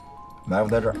呢，埋伏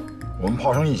在这儿。我们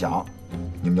炮声一响，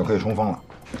你们就可以冲锋了。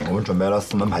我们准备了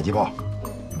4门迫击炮。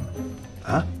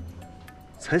啊，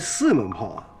才4门炮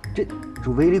啊，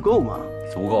这威力够吗？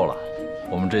足够了。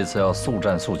我们这次要速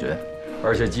战速决。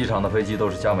而且机场的飞机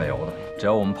都是加满油的，只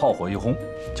要我们炮火一轰，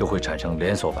就会产生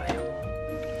连锁反应。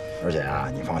而且啊，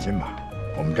你放心吧，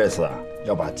我们这次啊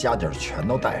要把家底儿全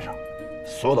都带上，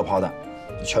所有的炮弹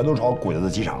全都朝鬼子的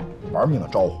机场玩命的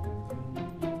招呼。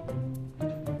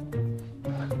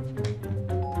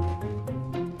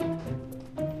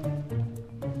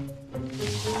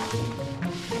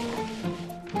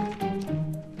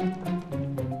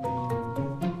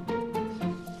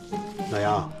老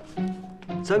杨。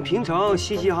咱平常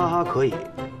嘻嘻哈哈可以，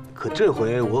可这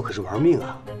回我可是玩命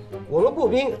啊！我们步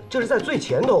兵这是在最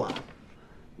前头啊！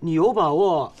你有把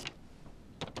握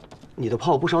你的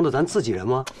炮不伤到咱自己人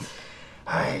吗？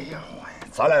哎呦，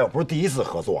咱俩又不是第一次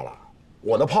合作了，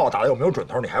我的炮打的有没有准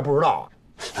头，你还不知道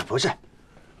啊？不是，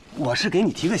我是给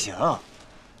你提个醒，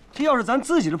这要是咱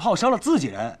自己的炮伤了自己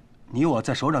人，你我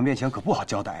在首长面前可不好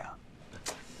交代啊！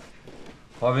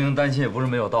华兵担心也不是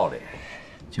没有道理。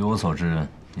据我所知，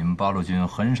你们八路军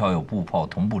很少有步炮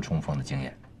同步冲锋的经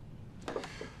验，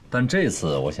但这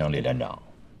次我想李连长，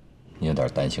你有点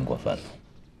担心过分了。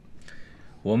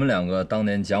我们2个当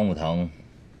年讲武堂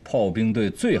炮兵队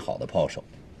最好的炮手，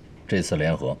这次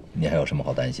联合，你还有什么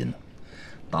好担心的？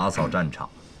打扫战场，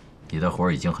你的活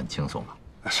已经很轻松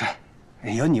了。是，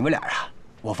有你们俩啊，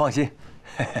我放心。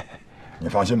你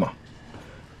放心吧，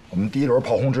我们第一轮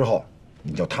炮轰之后，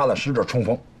你就踏踏实实冲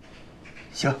锋。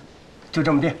行，就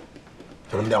这么定。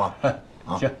就这么定了。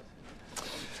啊，行。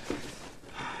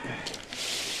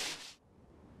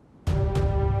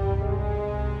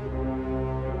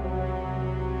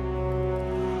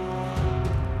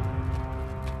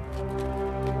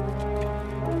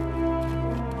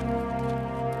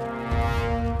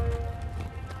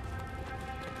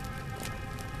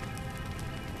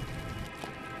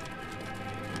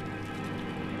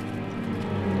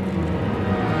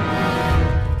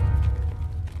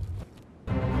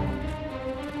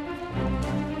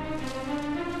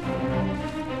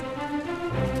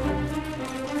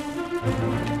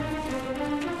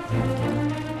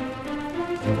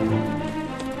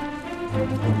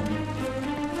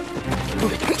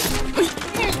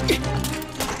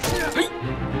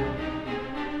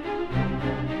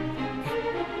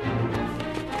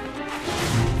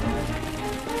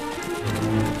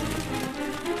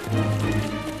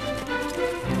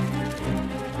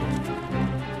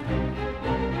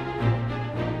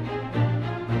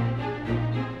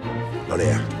老李，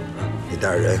你带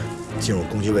着人进入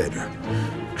攻击位置，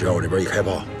只要我这边一开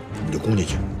炮，你就攻进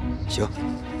去。行，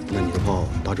那你的炮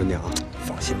打准点啊。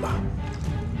放心吧。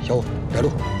小五带路。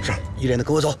是。一连的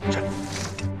跟我走。是。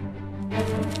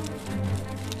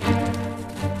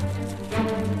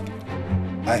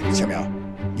哎，清明，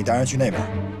你带人去那边，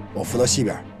我负责西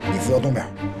边，你负责东边。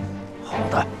好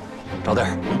的，赵队，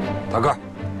大个，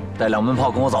带2门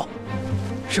炮跟我走。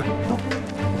是。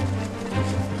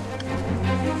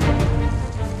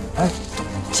哎，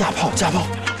架炮，架炮。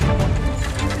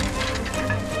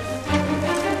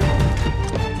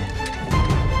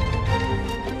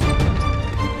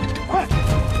快！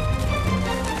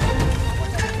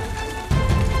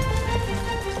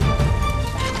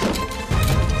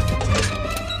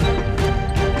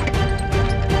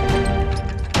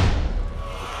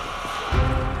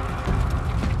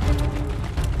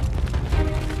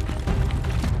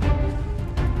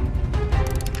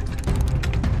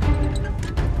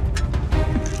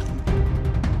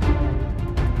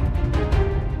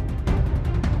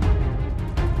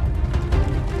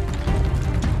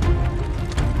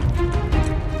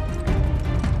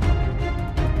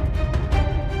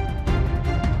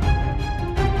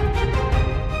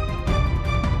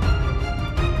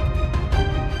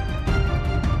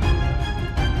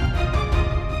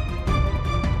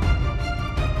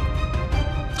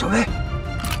准备。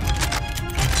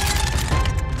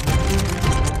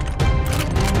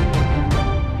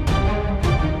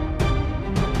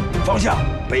方向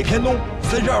北偏东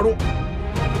32度。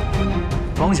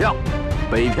方向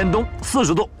北偏东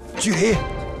40度。距离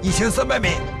1300米。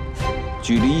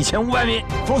距离1500米。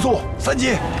风速3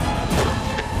级。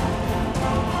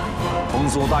风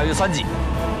速大约3级。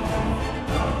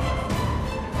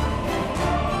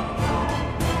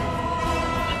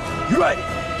预备。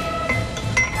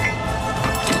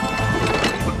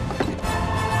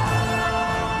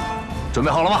准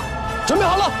备好了吗？准备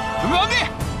好了，准备完毕，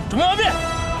准备完毕。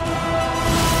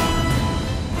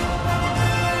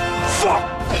放，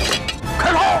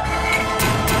开炮！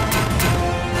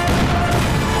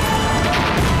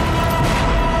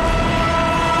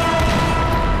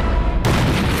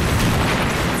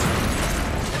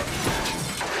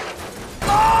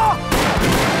啊！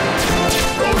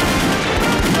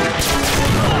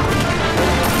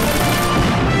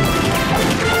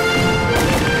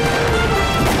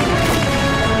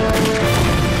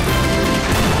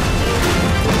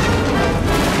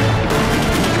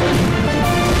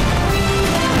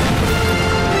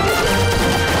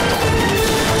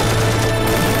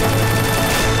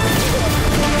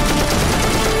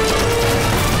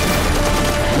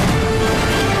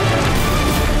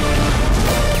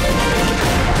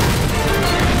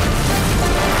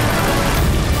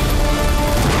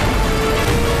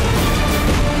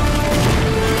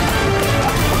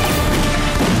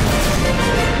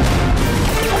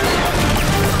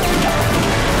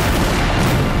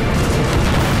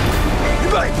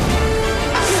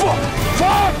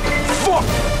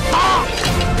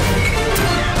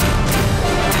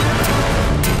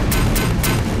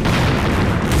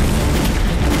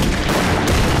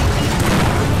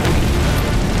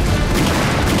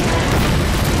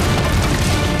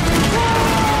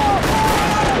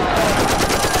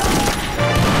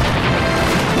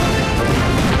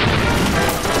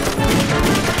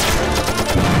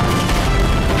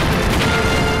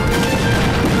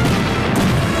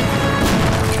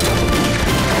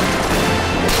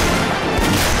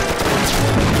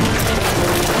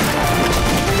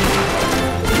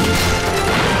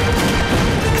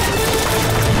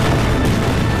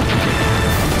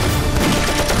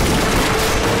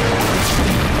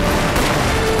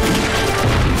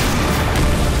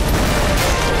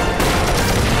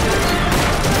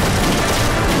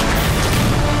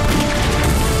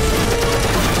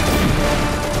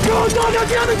大家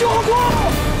这样的救火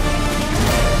库！